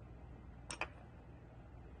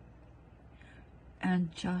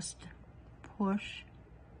and just push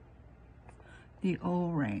the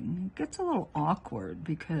O-ring. It gets a little awkward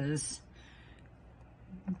because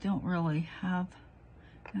I don't really have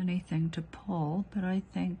anything to pull, but I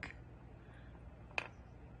think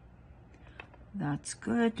that's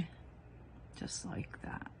good, just like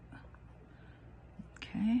that.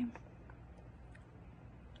 Okay.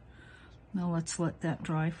 Now let's let that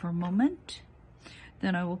dry for a moment.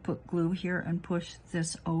 Then I will put glue here and push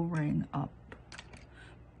this O-ring up,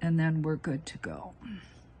 and then we're good to go.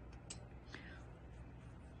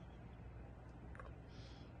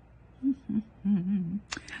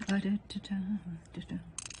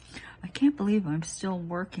 I can't believe I'm still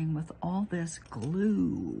working with all this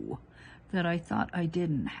glue that I thought I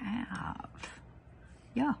didn't have.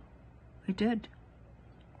 Yeah, I did.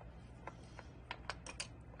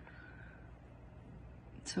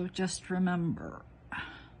 So just remember,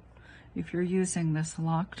 if you're using this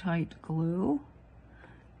Loctite glue,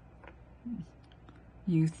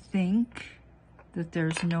 you think that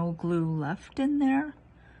there's no glue left in there,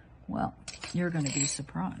 well, you're going to be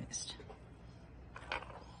surprised.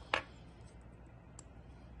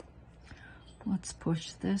 Let's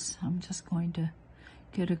push this. I'm just going to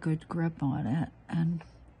get a good grip on it and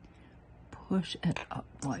push it up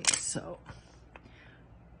like so.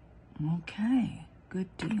 Okay,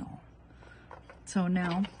 good deal. So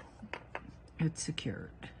now it's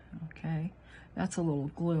secured, okay? That's a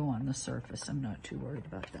little glue on the surface. I'm not too worried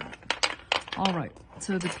about that. All right,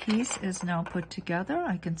 so the piece is now put together.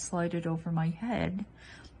 I can slide it over my head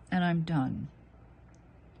and I'm done.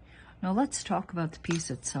 Now let's talk about the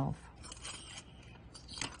piece itself.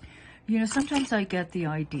 You know, sometimes I get the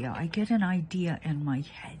idea. I get an idea in my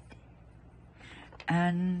head.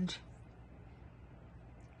 And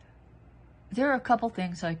there are a couple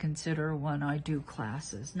things I consider when I do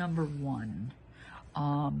classes. Number one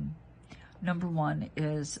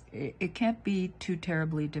is it can't be too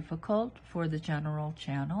terribly difficult for the general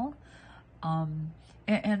channel.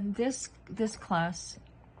 And this class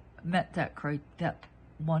met that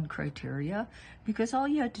one criteria, because all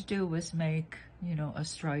you had to do was make, you know, a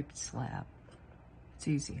striped slab. It's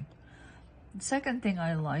easy. The second thing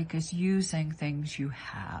I like is using things you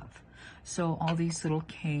have. So all these little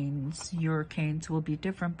canes, your canes will be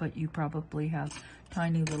different, but you probably have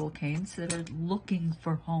tiny little canes that are looking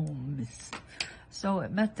for homes. So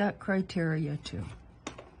it met that criteria too.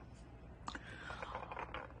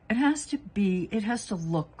 It has to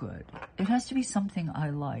look good. It has to be something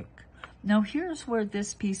I like. Now here's where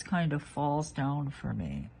this piece kind of falls down for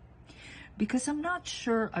me, because I'm not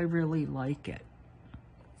sure I really like it.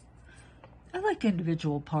 I like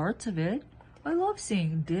individual parts of it. I love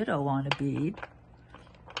seeing ditto on a bead.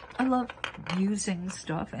 I love using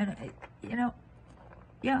stuff, and you know,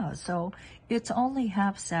 yeah, so it's only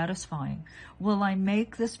half satisfying. Will I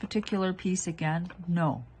make this particular piece again?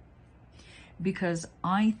 No. Because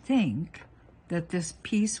I think that this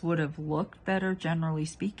piece would have looked better, generally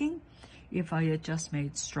speaking, if I had just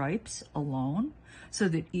made stripes alone, so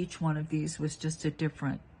that each one of these was just a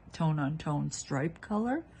different tone-on-tone stripe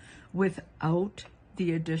color without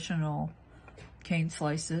the additional cane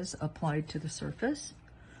slices applied to the surface.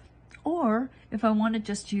 Or if I wanted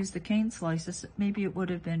just to use the cane slices, maybe it would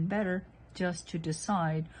have been better just to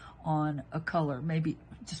decide on a color, maybe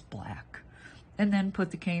just black, and then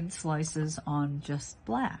put the cane slices on just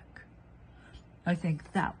black. I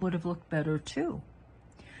think that would have looked better too.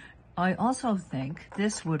 I also think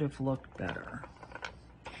this would have looked better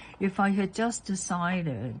if I had just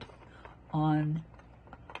decided on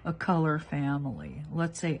a color family.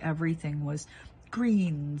 Let's say everything was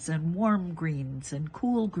greens and warm greens and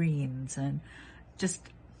cool greens and just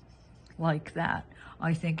like that.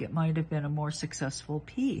 I think it might have been a more successful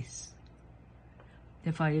piece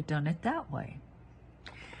if I had done it that way.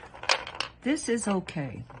 This is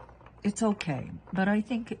okay. It's okay, but I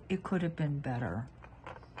think it could have been better.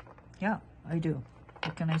 Yeah, I do.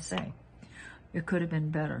 What can I say? It could have been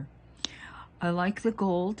better. I like the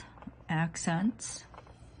gold accents.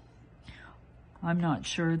 I'm not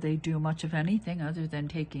sure they do much of anything other than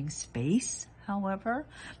taking space, however,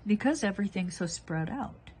 because everything's so spread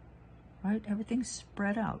out, right? Everything's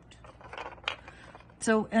spread out.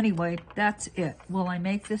 So anyway, that's it. Will I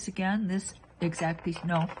make this again, this exact piece?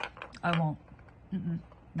 No, I won't.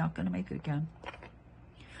 Not going to make it again.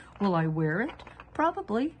 Will I wear it?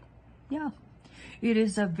 Probably. Yeah. It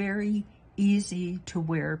is a very easy to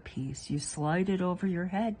wear piece. You slide it over your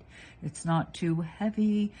head. It's not too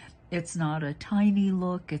heavy. It's not a tiny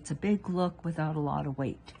look. It's a big look without a lot of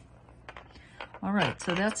weight. All right,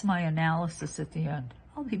 so that's my analysis at the end.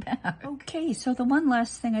 I'll be back. Okay, so the one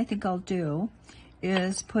last thing I think I'll do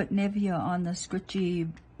is put Nivea on the scritchy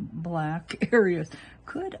black areas.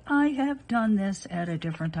 Could I have done this at a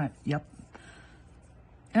different time? Yep.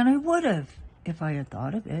 And I would have if I had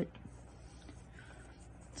thought of it.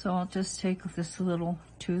 So I'll just take this little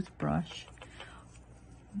toothbrush.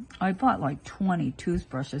 I bought like 20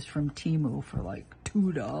 toothbrushes from Temu for like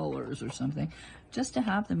 $2 or something, just to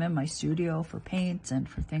have them in my studio for paints and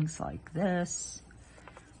for things like this.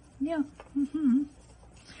 Yeah.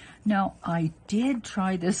 Now, I did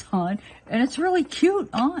try this on, and it's really cute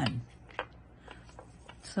on.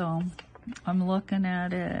 So, I'm looking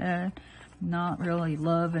at it, not really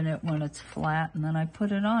loving it when it's flat, and then I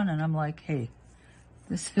put it on, and I'm like, hey,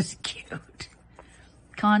 this is cute.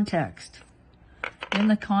 Context. In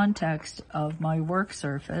the context of my work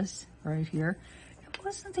surface, right here, it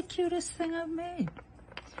wasn't the cutest thing I've made.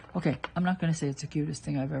 Okay, I'm not going to say it's the cutest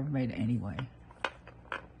thing I've ever made anyway.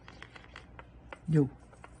 No.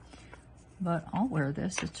 But I'll wear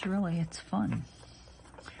this. It's fun.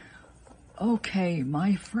 Okay,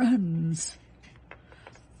 my friends.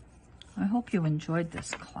 I hope you enjoyed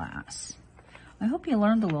this class. I hope you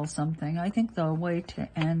learned a little something. I think the way to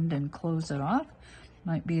end and close it off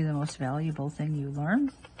might be the most valuable thing you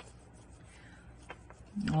learn.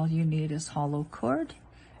 All you need is hollow cord,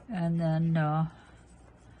 and then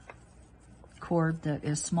cord that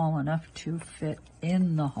is small enough to fit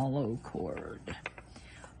in the hollow cord.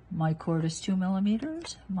 My cord is 2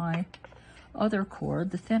 millimeters. My other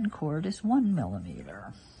cord, the thin cord, is 1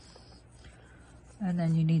 millimeter. And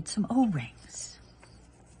then you need some O-rings.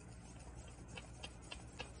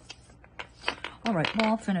 All right, well,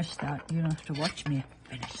 I'll finish that. You don't have to watch me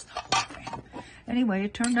finish the whole thing. Anyway,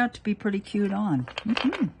 it turned out to be pretty cute on.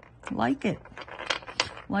 Like it.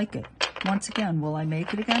 Like it. Once again, will I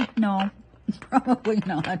make it again? No, probably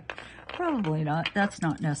not. Probably not. That's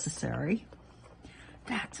not necessary.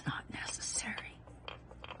 That's not necessary.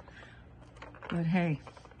 But hey,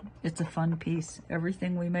 it's a fun piece.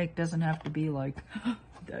 Everything we make doesn't have to be like,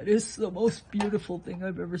 that is the most beautiful thing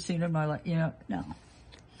I've ever seen in my life. You know, no.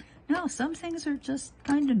 No, some things are just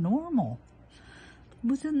kind of normal.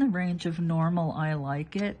 Within the range of normal, I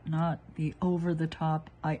like it, not the over-the-top.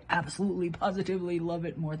 I absolutely, positively love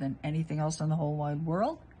it more than anything else in the whole wide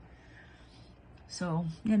world. So,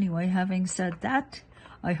 anyway, having said that,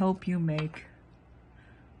 I hope you make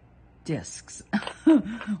discs,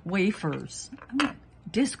 wafers,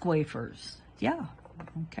 disc wafers. Yeah,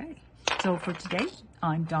 okay. So for today,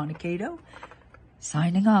 I'm Donna Kato,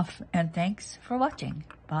 signing off, and thanks for watching.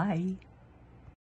 Bye.